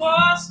we're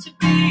forced to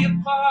be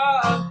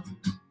apart,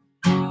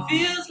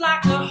 feels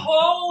like the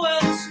whole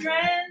world is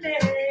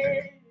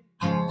stranded.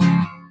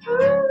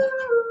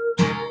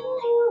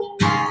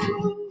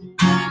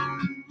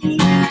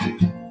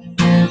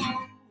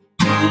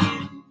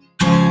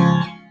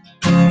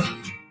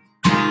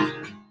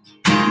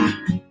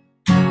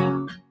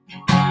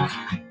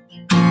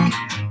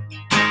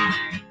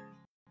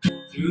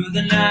 Through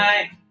the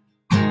night,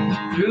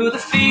 through the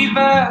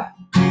fever,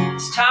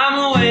 this time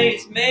away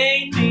has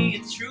made me a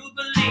true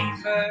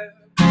believer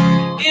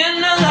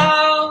in the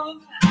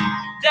love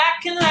that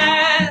can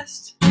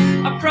last.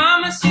 I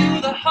promise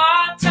you the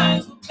hard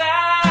times will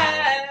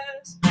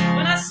pass.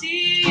 When I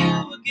see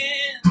you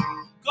again,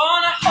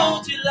 gonna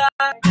hold you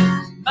like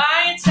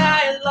my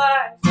entire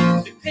life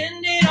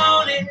depended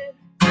on it.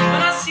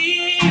 When I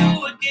see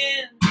you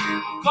again,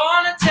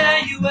 gonna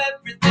tell you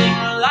everything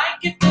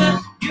like if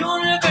the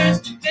universe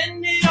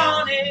depended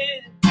on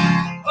it.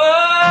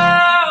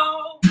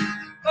 Oh,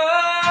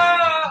 oh,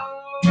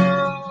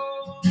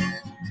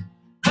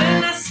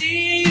 when I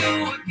see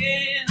you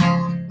again.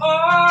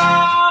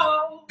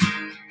 Oh,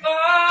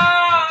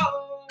 oh,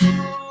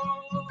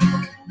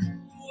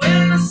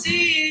 when I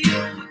see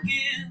you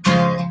again.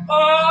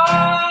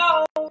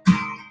 Oh,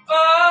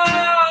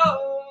 oh,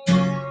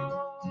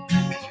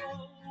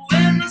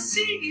 when I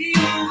see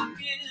you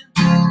again.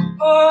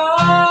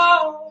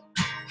 Oh,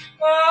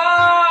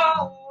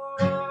 oh,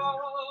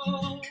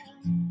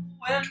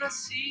 when I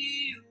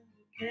see you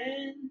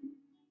again.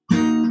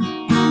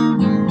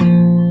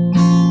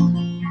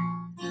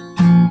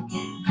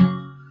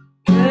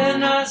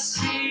 When I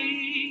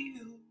see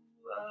you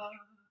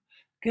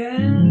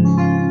again.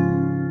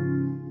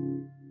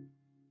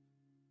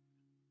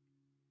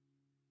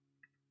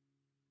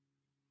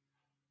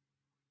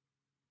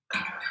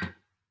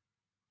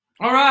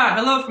 All right,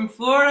 hello from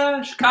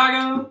Florida,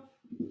 Chicago,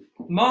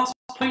 Moss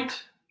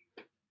Point,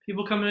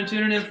 People coming and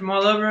tuning in from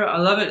all over. I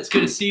love it. It's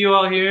good to see you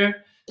all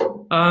here.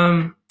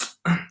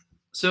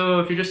 So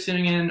if you're just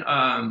tuning in,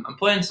 I'm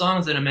playing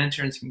songs and I'm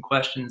answering some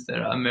questions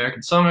that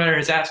American Songwriter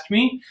has asked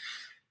me.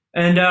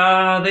 And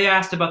they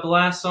asked about the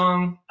last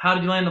song. How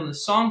did you land on the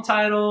song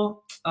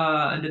title?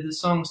 And did the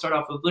song start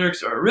off with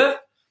lyrics or a riff?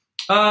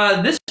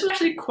 This was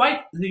actually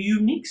quite the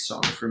unique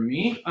song for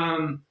me.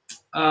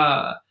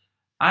 I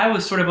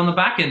was sort of on the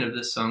back end of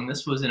this song.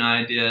 This was an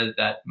idea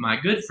that my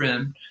good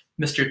friend,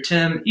 Mr.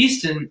 Tim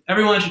Easton,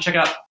 everyone should check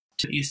out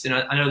Tim Easton.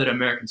 I know that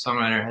American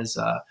Songwriter has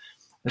I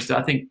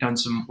think, done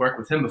some work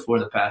with him before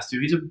in the past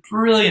too. He's a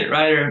brilliant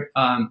writer,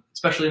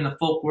 especially in the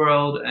folk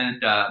world,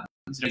 and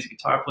he's a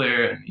guitar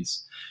player, and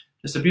he's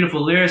just a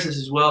beautiful lyricist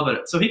as well.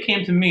 But so he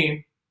came to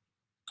me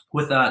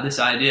with this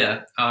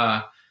idea,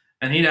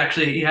 and he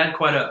had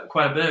quite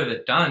a bit of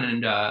it done,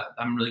 and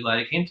I'm really glad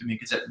he came to me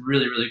because it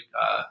really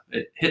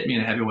it hit me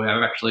in a heavy way.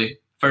 I've actually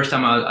first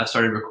time I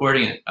started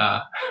recording it,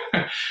 I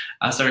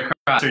started crying,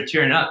 I started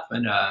tearing up,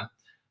 and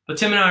but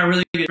Tim and I are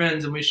really good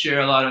friends, and we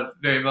share a lot of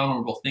very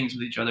vulnerable things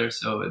with each other.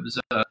 So it was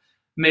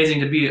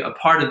amazing to be a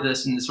part of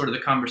this and sort of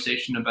the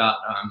conversation about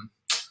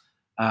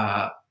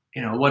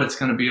what it's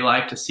going to be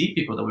like to see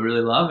people that we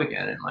really love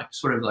again, and like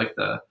sort of like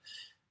the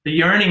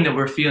yearning that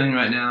we're feeling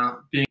right now,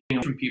 being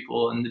from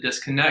people, and the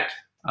disconnect.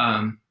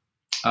 And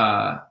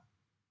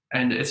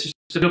it's just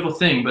a beautiful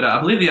thing. But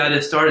I believe the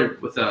idea started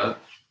with a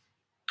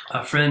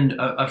friend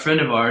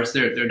of ours.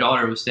 Their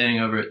daughter was staying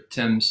over at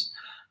Tim's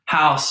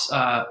house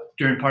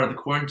during part of the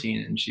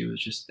quarantine, and she was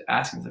just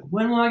asking, like,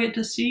 when will I get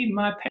to see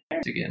my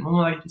parents again? When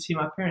will I get to see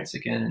my parents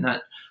again? And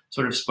that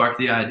sort of sparked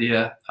the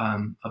idea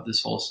of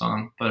this whole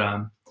song.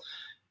 But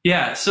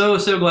yeah, so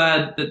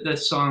glad that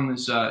this song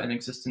is in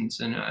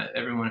existence. And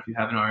everyone, if you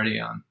haven't already,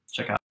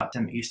 check out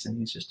Tim Easton.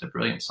 He's just a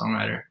brilliant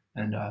songwriter,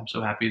 and I'm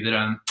so happy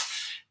that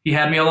he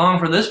had me along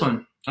for this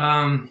one.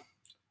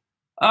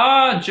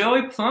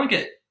 Joey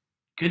Plunkett.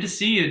 Good to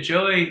see you,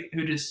 Joey,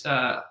 who just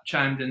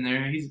chimed in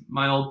there. He's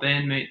my old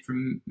bandmate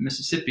from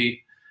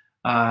Mississippi,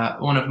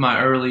 one of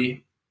my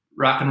early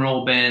rock and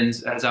roll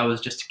bands as I was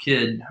just a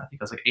kid. I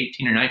think I was like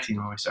 18 or 19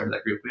 when we started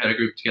that group. We had a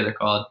group together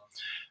called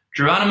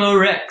Geronimo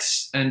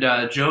Rex, and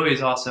Joey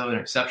is also an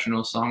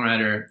exceptional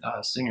songwriter,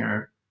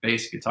 singer,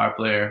 bass guitar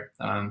player.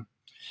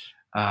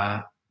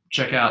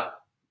 Check out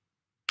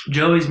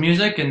Joey's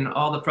music and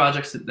all the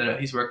projects that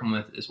he's working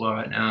with as well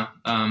right now.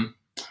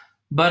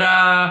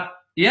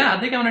 Yeah, I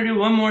think I'm gonna do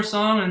one more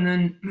song and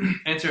then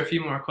answer a few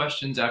more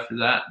questions after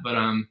that. But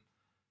I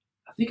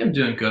think I'm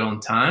doing good on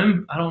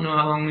time. I don't know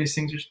how long these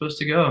things are supposed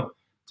to go.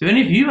 Do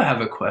any of you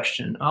have a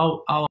question?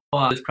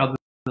 It's probably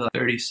like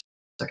 30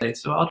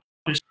 seconds, so I'll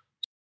just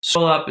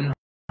scroll up and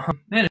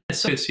man, it's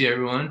so good to see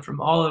everyone from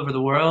all over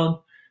the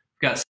world.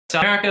 We've got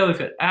South America, we've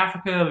got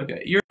Africa, we've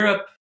got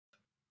Europe,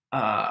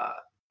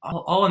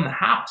 all in the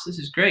house. This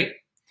is great.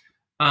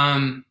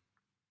 Yeah,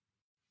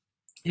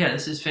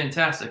 this is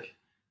fantastic.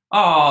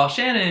 Oh,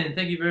 Shannon,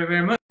 thank you very,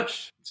 very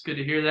much. It's good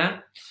to hear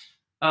that.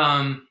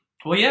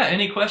 Well, yeah,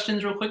 any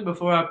questions real quick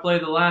before I play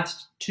the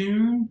last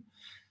tune?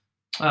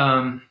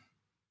 It's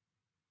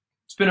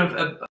been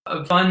a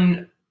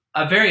fun,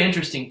 a very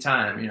interesting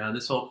time. You know,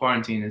 this whole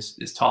quarantine has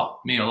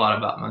taught me a lot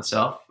about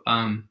myself.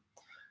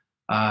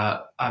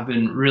 I've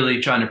been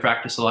really trying to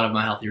practice a lot of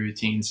my healthy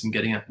routines and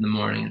getting up in the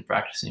morning and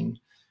practicing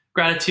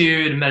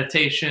gratitude and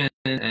meditation.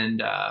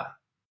 And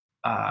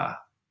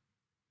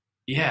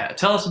yeah,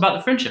 tell us about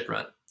the friendship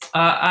run.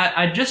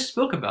 I just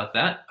spoke about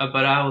that,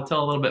 but I will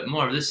tell a little bit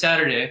more. This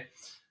Saturday,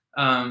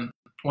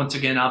 once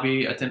again, I'll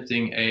be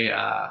attempting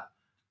a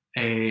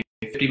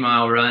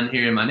 50-mile run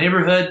here in my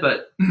neighborhood,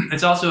 but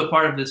it's also a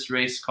part of this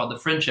race called the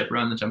Friendship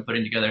Run that I'm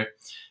putting together,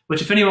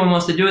 which if anyone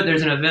wants to do it,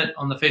 there's an event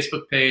on the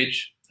Facebook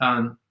page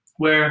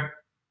where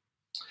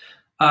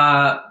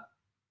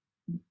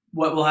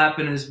what will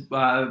happen is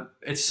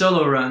it's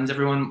solo runs.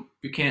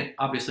 You can't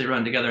obviously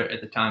run together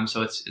at the time,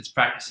 so it's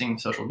practicing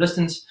social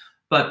distance.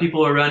 But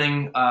people are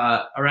running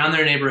around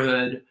their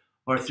neighborhood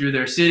or through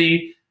their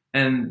city,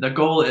 and the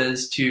goal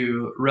is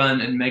to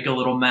run and make a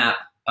little map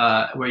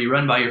where you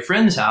run by your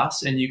friend's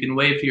house, and you can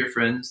wave to your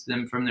friends,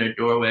 them from their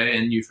doorway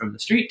and you from the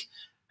street.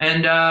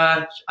 And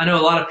I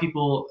know a lot of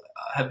people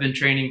have been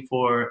training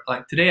for,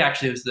 like today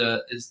actually was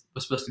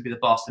supposed to be the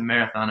Boston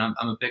Marathon.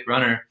 I'm a big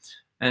runner,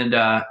 and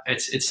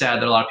it's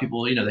sad that a lot of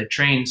people, they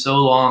train so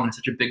long, it's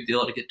such a big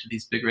deal to get to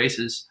these big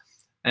races,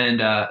 and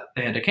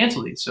they had to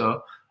cancel these.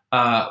 So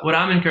what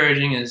I'm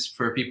encouraging is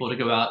for people to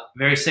go out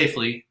very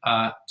safely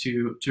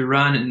to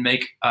run and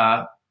make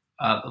a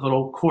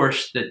little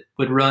course that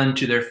would run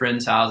to their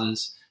friends'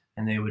 houses,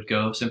 and they would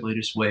go simply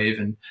just wave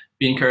and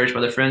be encouraged by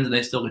their friends, and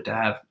they still get to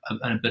have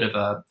a bit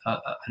of an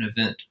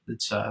event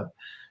that's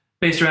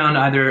based around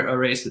either a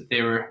race that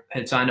they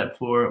had signed up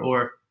for,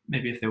 or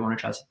maybe if they want to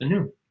try something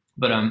new.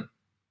 But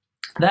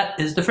that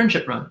is the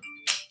Friendship Run.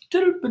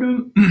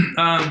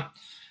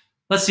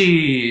 Let's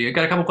see. I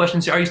got a couple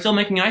questions here. Are you still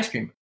making ice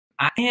cream?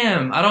 I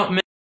am. I don't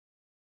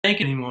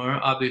make it anymore.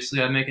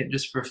 Obviously, I make it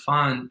just for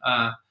fun.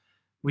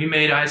 We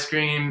made ice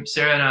cream.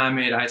 Sarah and I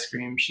made ice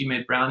cream. She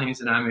made brownies,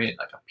 and I made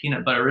like a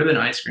peanut butter ribbon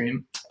ice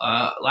cream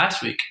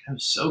last week. It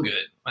was so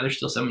good. There's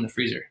still some in the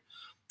freezer.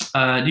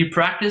 Do you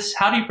practice?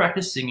 How do you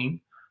practice singing?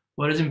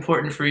 What is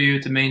important for you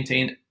to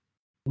maintain a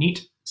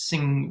neat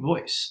singing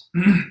voice?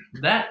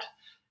 That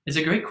is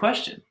a great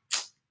question,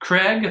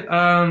 Craig.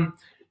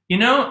 You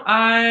know,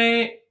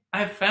 I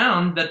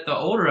found that the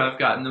older I've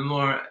gotten, the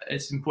more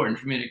it's important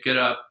for me to get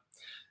up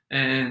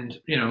and,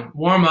 you know,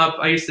 warm up.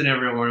 I used to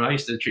never warm up. I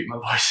used to treat my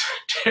voice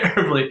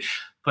terribly,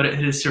 but it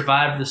has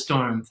survived the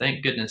storm,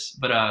 thank goodness.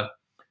 But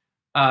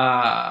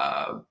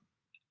I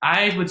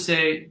would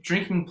say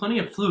drinking plenty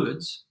of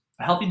fluids,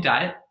 a healthy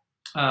diet.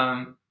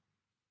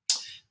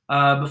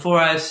 Before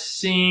I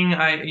sing,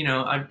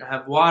 I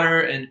have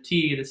water and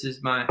tea. This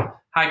is my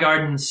High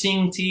Garden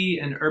Sing tea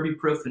and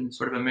ibuprofen,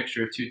 sort of a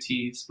mixture of 2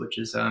 teas, which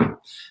is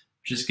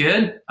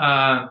good.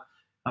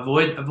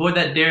 Avoid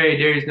that dairy.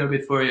 Dairy is no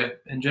good for you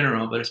in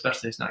general, but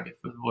especially it's not good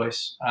for the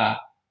voice.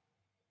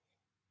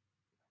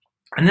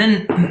 And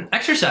then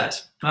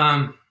exercise.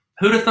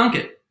 Who'd have thunk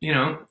it?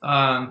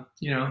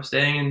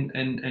 Staying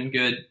in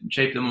good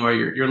shape. The more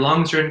your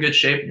lungs are in good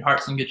shape, your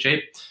heart's in good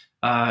shape.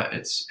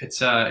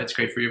 It's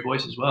great for your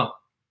voice as well.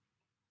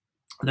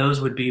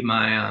 Those would be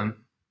my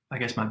I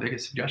guess my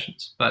biggest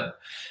suggestions. But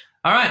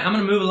all right, I'm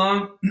gonna move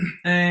along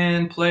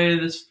and play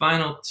this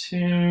final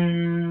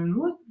tune.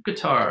 What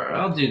guitar?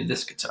 I'll do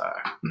this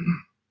guitar.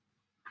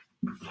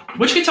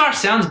 Which guitar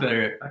sounds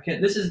better? I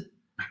can't. This is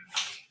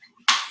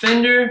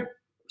Fender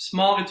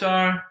small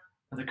guitar,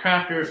 the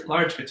Crafter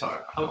large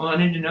guitar. I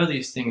need to know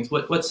these things.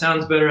 What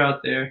sounds better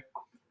out there?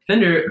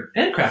 Fender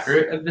and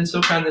Crafter have been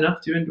so kind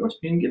enough to endorse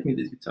me and give me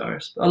these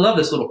guitars. I love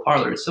this little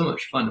parlor. It's so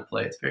much fun to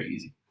play. It's very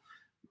easy.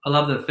 I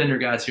love the Fender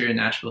guys here in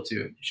Nashville too.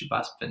 You should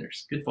buy some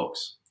Fenders. Good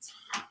folks.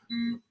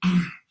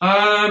 But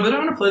I'm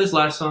gonna play this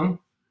last song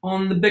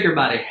on the bigger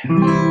body.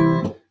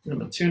 I'm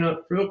gonna tune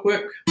up real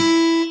quick.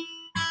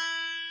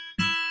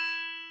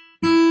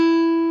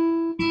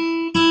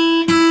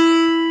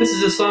 This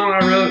is a song I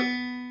wrote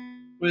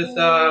with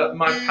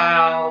my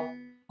pal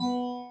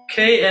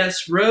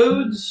K.S.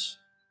 Rhodes.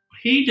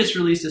 He just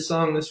released a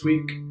song this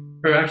week,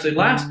 or actually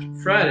last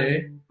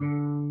Friday,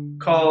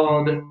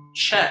 called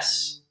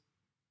Chess.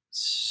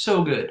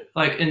 So good,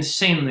 like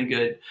insanely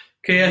good.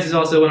 KS is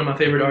also one of my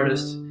favorite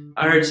artists.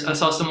 I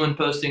saw someone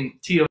posting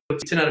T.O.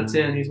 10 out of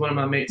 10. He's one of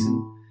my mates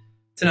in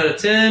 10 out of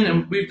 10,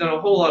 and we've done a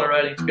whole lot of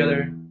writing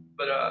together.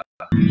 But I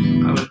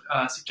would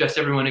suggest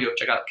everyone to go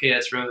check out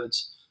KS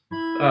Rhodes.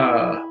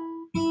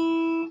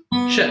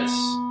 Chess.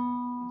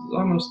 It's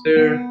almost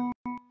there.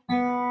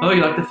 Oh,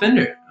 you like the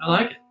Fender? I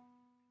like it.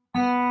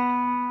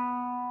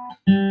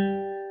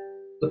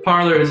 The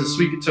Parlor is a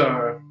sweet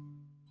guitar.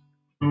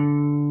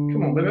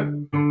 Come on, baby.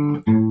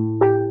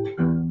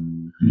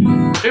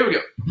 Here we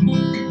go.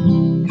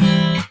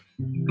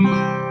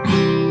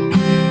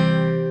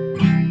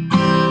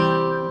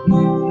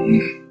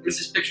 This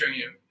is picturing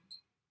you.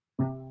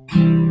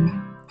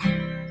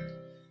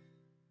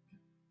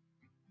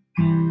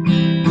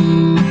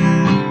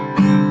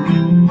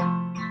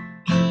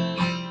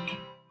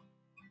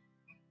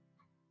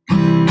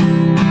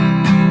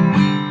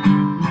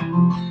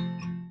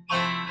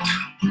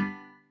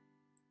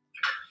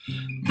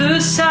 The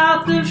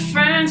south of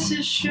France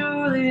is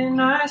surely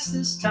nice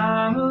this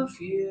time of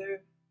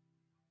year.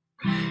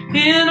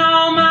 In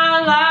all my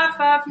life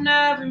I've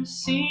never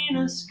seen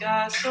a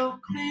sky so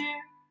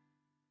clear.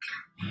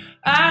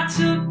 I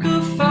took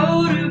a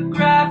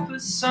photograph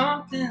but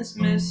something's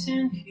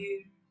missing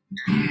here.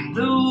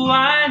 The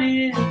wine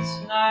is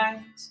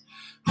nice,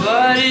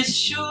 but it's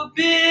sure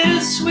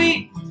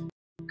bittersweet.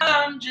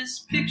 I'm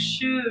just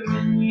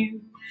picturing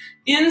you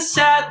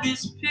inside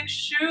this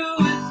picture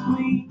with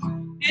me.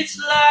 It's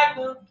like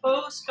a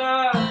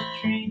postcard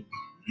dream,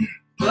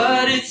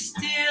 but it's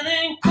still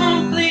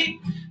incomplete,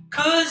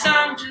 'cause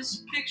I'm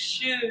just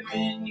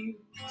picturing you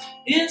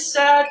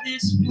inside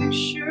this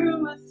picture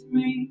with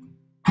me.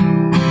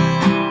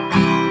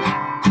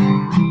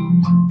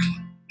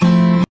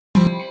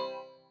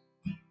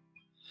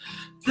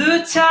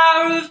 The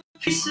Tower of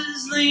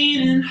Pieces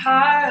leaning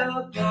high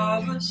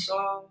above us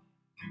all.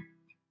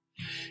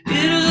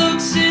 It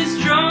looks as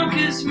drunk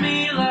as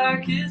me,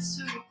 like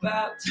it's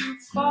about to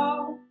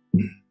fall.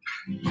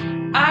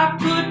 I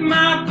put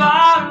my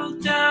bottle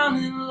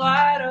down and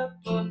light up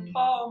a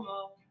palm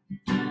of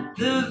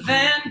the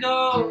Van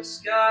Gogh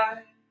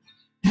sky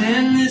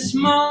and this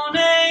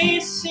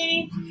Monet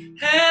scene,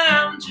 and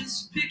I'm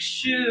just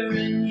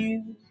picturing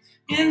you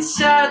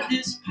inside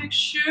this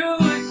picture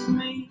with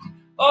me.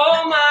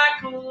 Oh,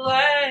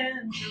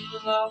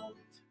 Michelangelo,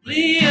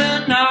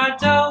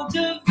 Leonardo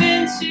da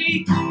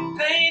Vinci,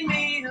 paint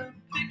me a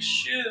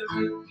picture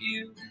of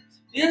you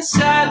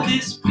inside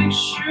this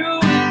picture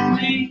with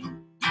me.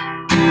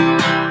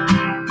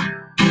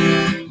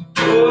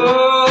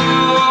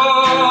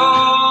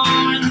 Oh,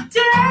 and the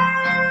days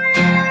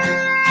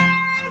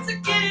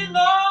are getting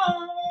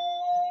long,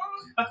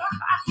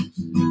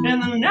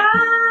 and the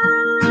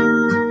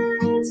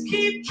nights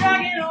keep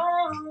dragging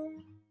on.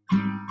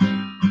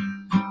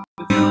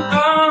 With you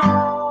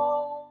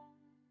gone,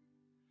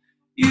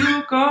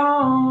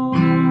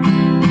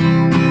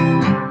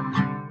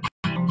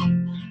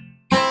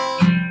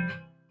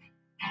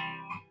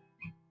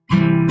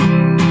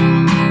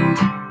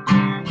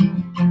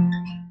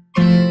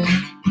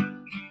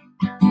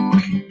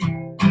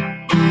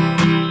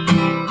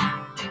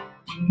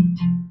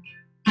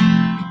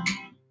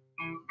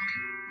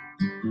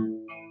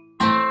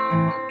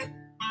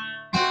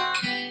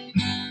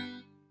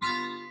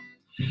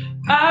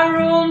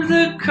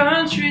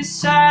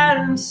 countryside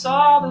and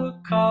saw the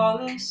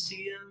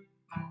Colosseum.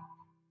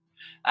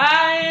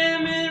 I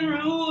am in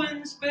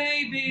ruins,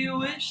 baby,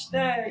 wish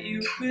that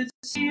you could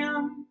see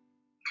 'em.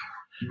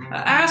 I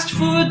asked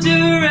for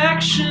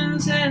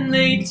directions and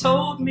they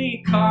told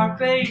me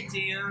carpe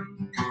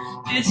diem.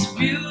 It's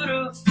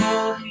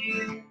beautiful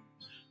here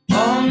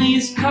on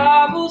these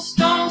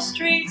cobblestone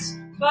streets,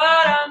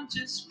 but I'm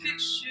just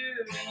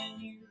picturing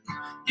you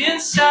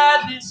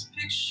inside this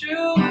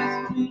picture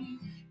with me.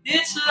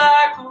 It's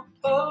like a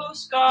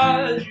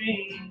postcard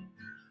dream,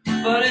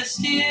 but it's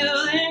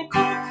still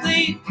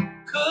incomplete,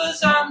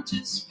 'cause I'm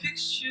just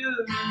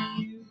picturing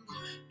you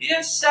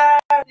inside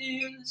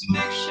this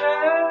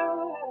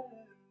picture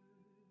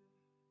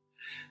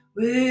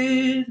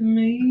with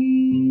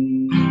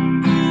me.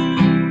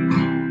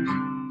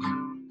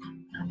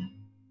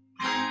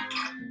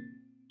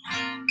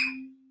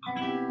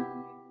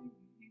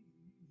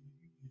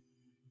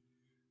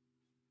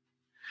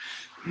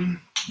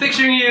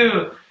 Picturing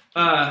you,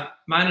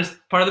 minus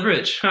part of the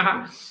bridge.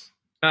 I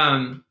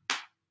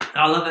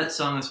love that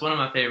song. It's one of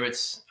my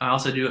favorites. I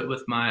also do it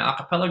with my a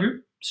cappella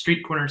group,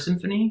 Street Corner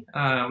Symphony.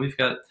 We've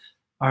got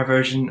our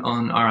version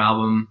on our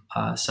album,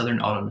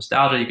 Southern Autumn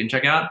Nostalgia, you can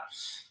check out.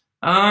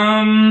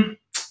 But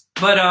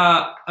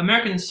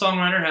American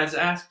Songwriter has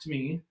asked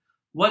me,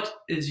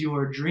 what is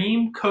your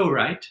dream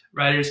co-write?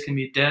 Writers can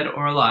be dead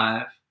or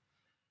alive.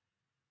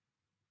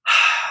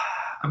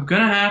 I'm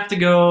gonna have to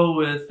go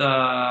with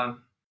Paul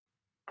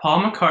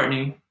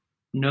McCartney,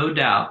 no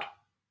doubt.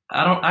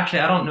 I don't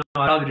know.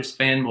 I'd probably just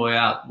fanboy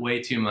out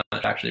way too much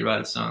to actually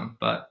write a song,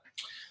 but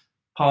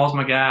Paul's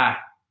my guy.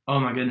 Oh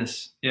my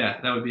goodness. Yeah,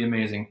 that would be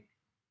amazing.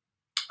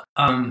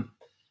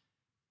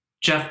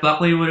 Jeff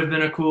Buckley would have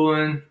been a cool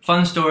one.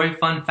 Fun story,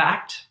 fun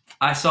fact.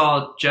 I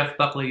saw Jeff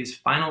Buckley's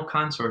final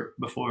concert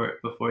before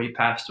he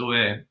passed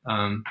away.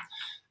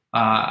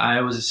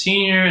 I was a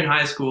senior in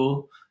high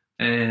school,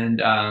 and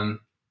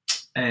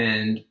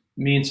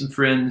me and some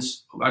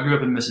friends, I grew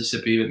up in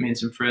Mississippi, but me and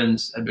some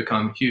friends had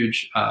become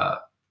huge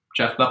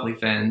Jeff Buckley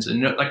fans,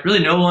 and really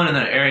no one in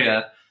that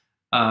area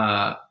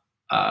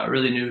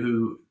really knew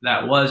who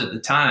that was at the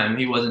time.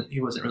 He wasn't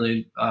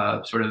really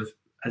sort of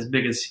as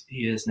big as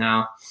he is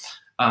now,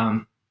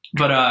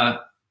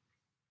 but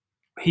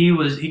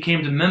he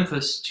came to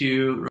Memphis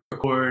to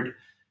record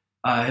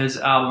his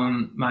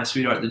album My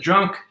Sweetheart the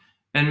Drunk,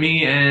 and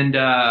me and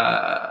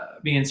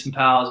some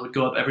pals would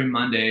go up every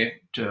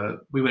Monday.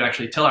 We would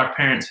actually tell our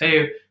parents,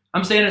 hey,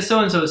 I'm staying at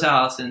so-and-so's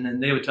house, and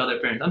then they would tell their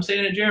parents, I'm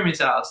staying at Jeremy's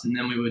house, and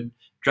then we would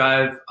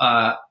drive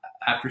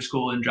after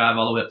school and drive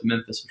all the way up to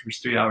Memphis, which was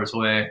 3 hours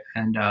away,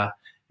 and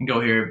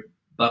go hear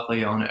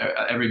Buckley on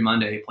every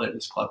Monday. He played at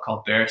this club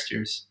called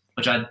Barristers,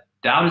 which I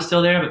doubt is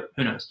still there, but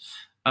who knows.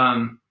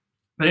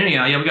 But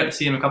anyhow, yeah, we got to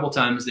see him a couple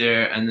times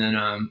there, and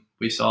then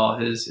we saw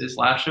his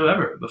last show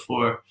ever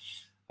before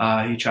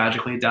he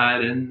tragically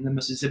died in the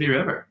Mississippi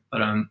River.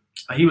 But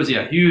he was,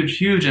 yeah,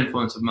 huge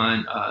influence of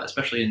mine,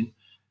 especially in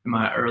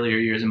my earlier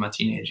years, in my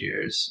teenage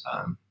years.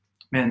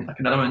 Man, like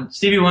another one,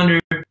 Stevie Wonder.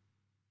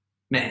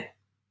 Man,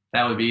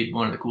 that would be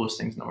one of the coolest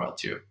things in the world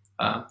too.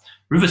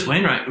 Rufus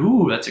Wainwright.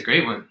 Ooh, that's a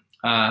great one.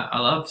 I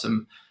love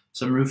some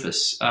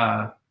Rufus.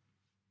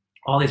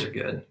 All these are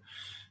good.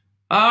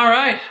 All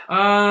right.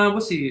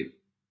 Let's see.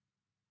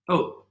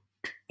 Oh,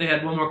 they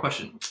had one more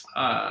question.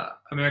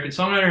 American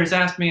Songwriter has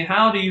asked me,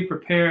 how do you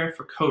prepare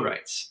for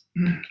co-writes?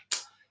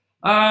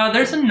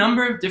 There's a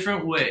number of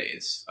different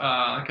ways.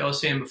 Like I was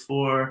saying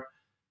before,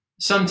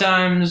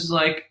 sometimes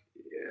like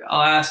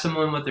I'll ask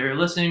someone what they're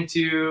listening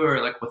to,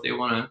 or like what they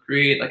want to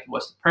create, like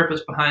what's the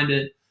purpose behind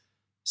it.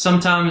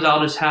 Sometimes I'll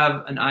just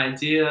have an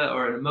idea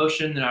or an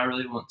emotion that I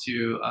really want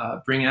to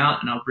bring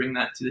out, and I'll bring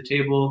that to the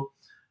table.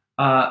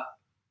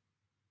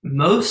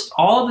 Most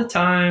all of the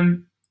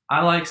time,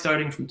 I like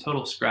starting from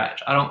total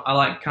scratch. I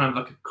like kind of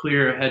like a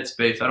clear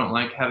headspace. I don't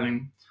like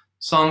having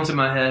songs in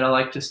my head. I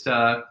like just,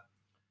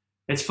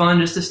 it's fun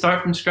just to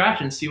start from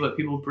scratch and see what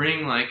people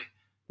bring. Like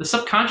the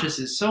subconscious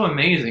is so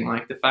amazing.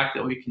 Like the fact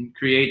that we can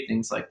create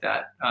things like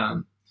that.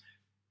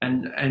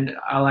 And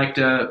I like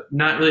to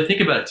not really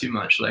think about it too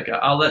much. Like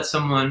I'll let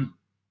someone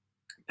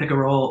pick a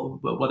role,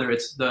 whether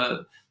it's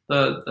the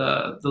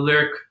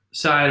lyric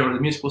side or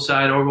the musical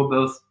side, or we'll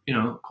both,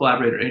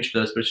 collaborate on each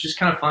of those. But it's just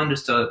kind of fun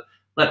just to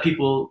let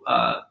people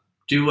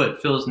do what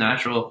feels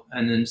natural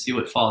and then see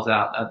what falls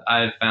out.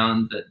 I've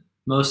found that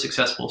most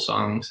successful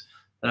songs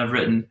that I've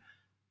written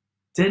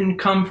didn't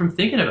come from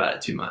thinking about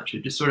it too much.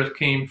 It just sort of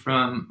came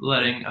from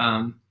letting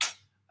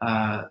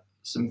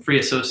some free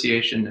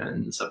association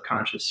and the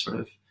subconscious sort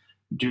of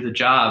do the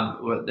job.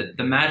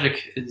 The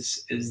magic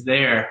is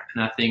there,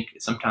 and I think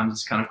sometimes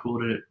it's kind of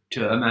cool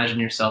to imagine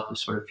yourself as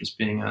sort of just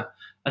being a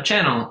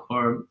channel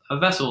or a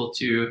vessel,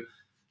 to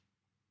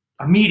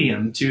a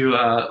medium to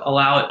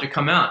allow it to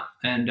come out.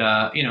 And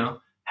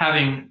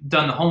having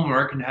done the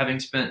homework and having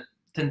spent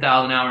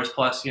 10,000 hours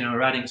plus,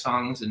 writing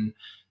songs and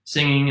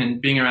singing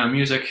and being around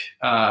music,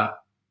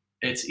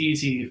 it's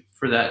easy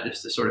for that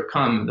just to sort of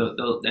come.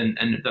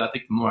 And I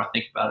think the more I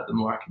think about it, the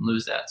more I can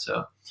lose that.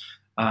 So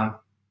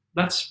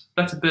that's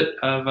a bit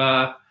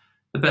of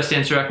the best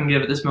answer I can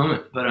give at this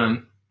moment. But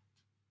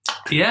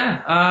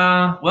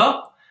yeah,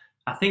 well,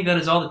 I think that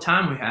is all the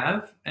time we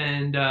have.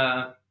 And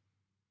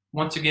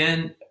once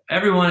again,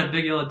 everyone at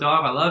Big Yellow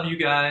Dog, I love you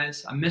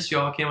guys. I miss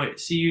y'all. I can't wait to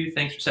see you.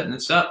 Thanks for setting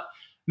this up.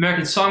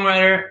 American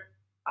Songwriter,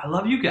 I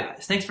love you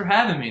guys. Thanks for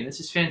having me. This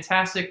is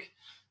fantastic.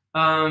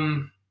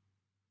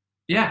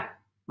 Yeah,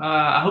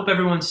 I hope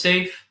everyone's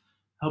safe.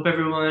 I hope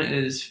everyone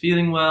is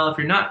feeling well. If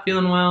you're not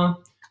feeling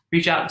well,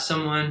 reach out to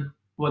someone,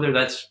 whether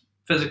that's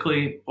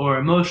physically or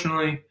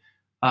emotionally.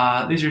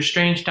 These are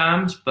strange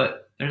times,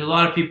 but there's a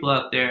lot of people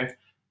out there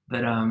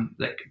that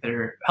that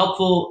are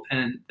helpful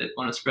and that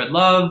want to spread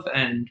love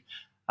and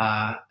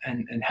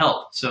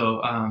help.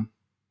 So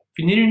if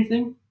you need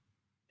anything,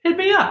 hit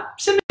me up.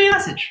 Send me a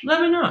message.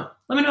 Let me know.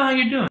 Let me know how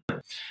you're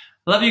doing.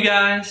 Love you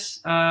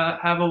guys.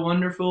 Have a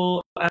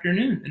wonderful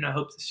afternoon, and I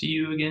hope to see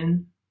you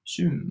again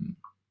soon.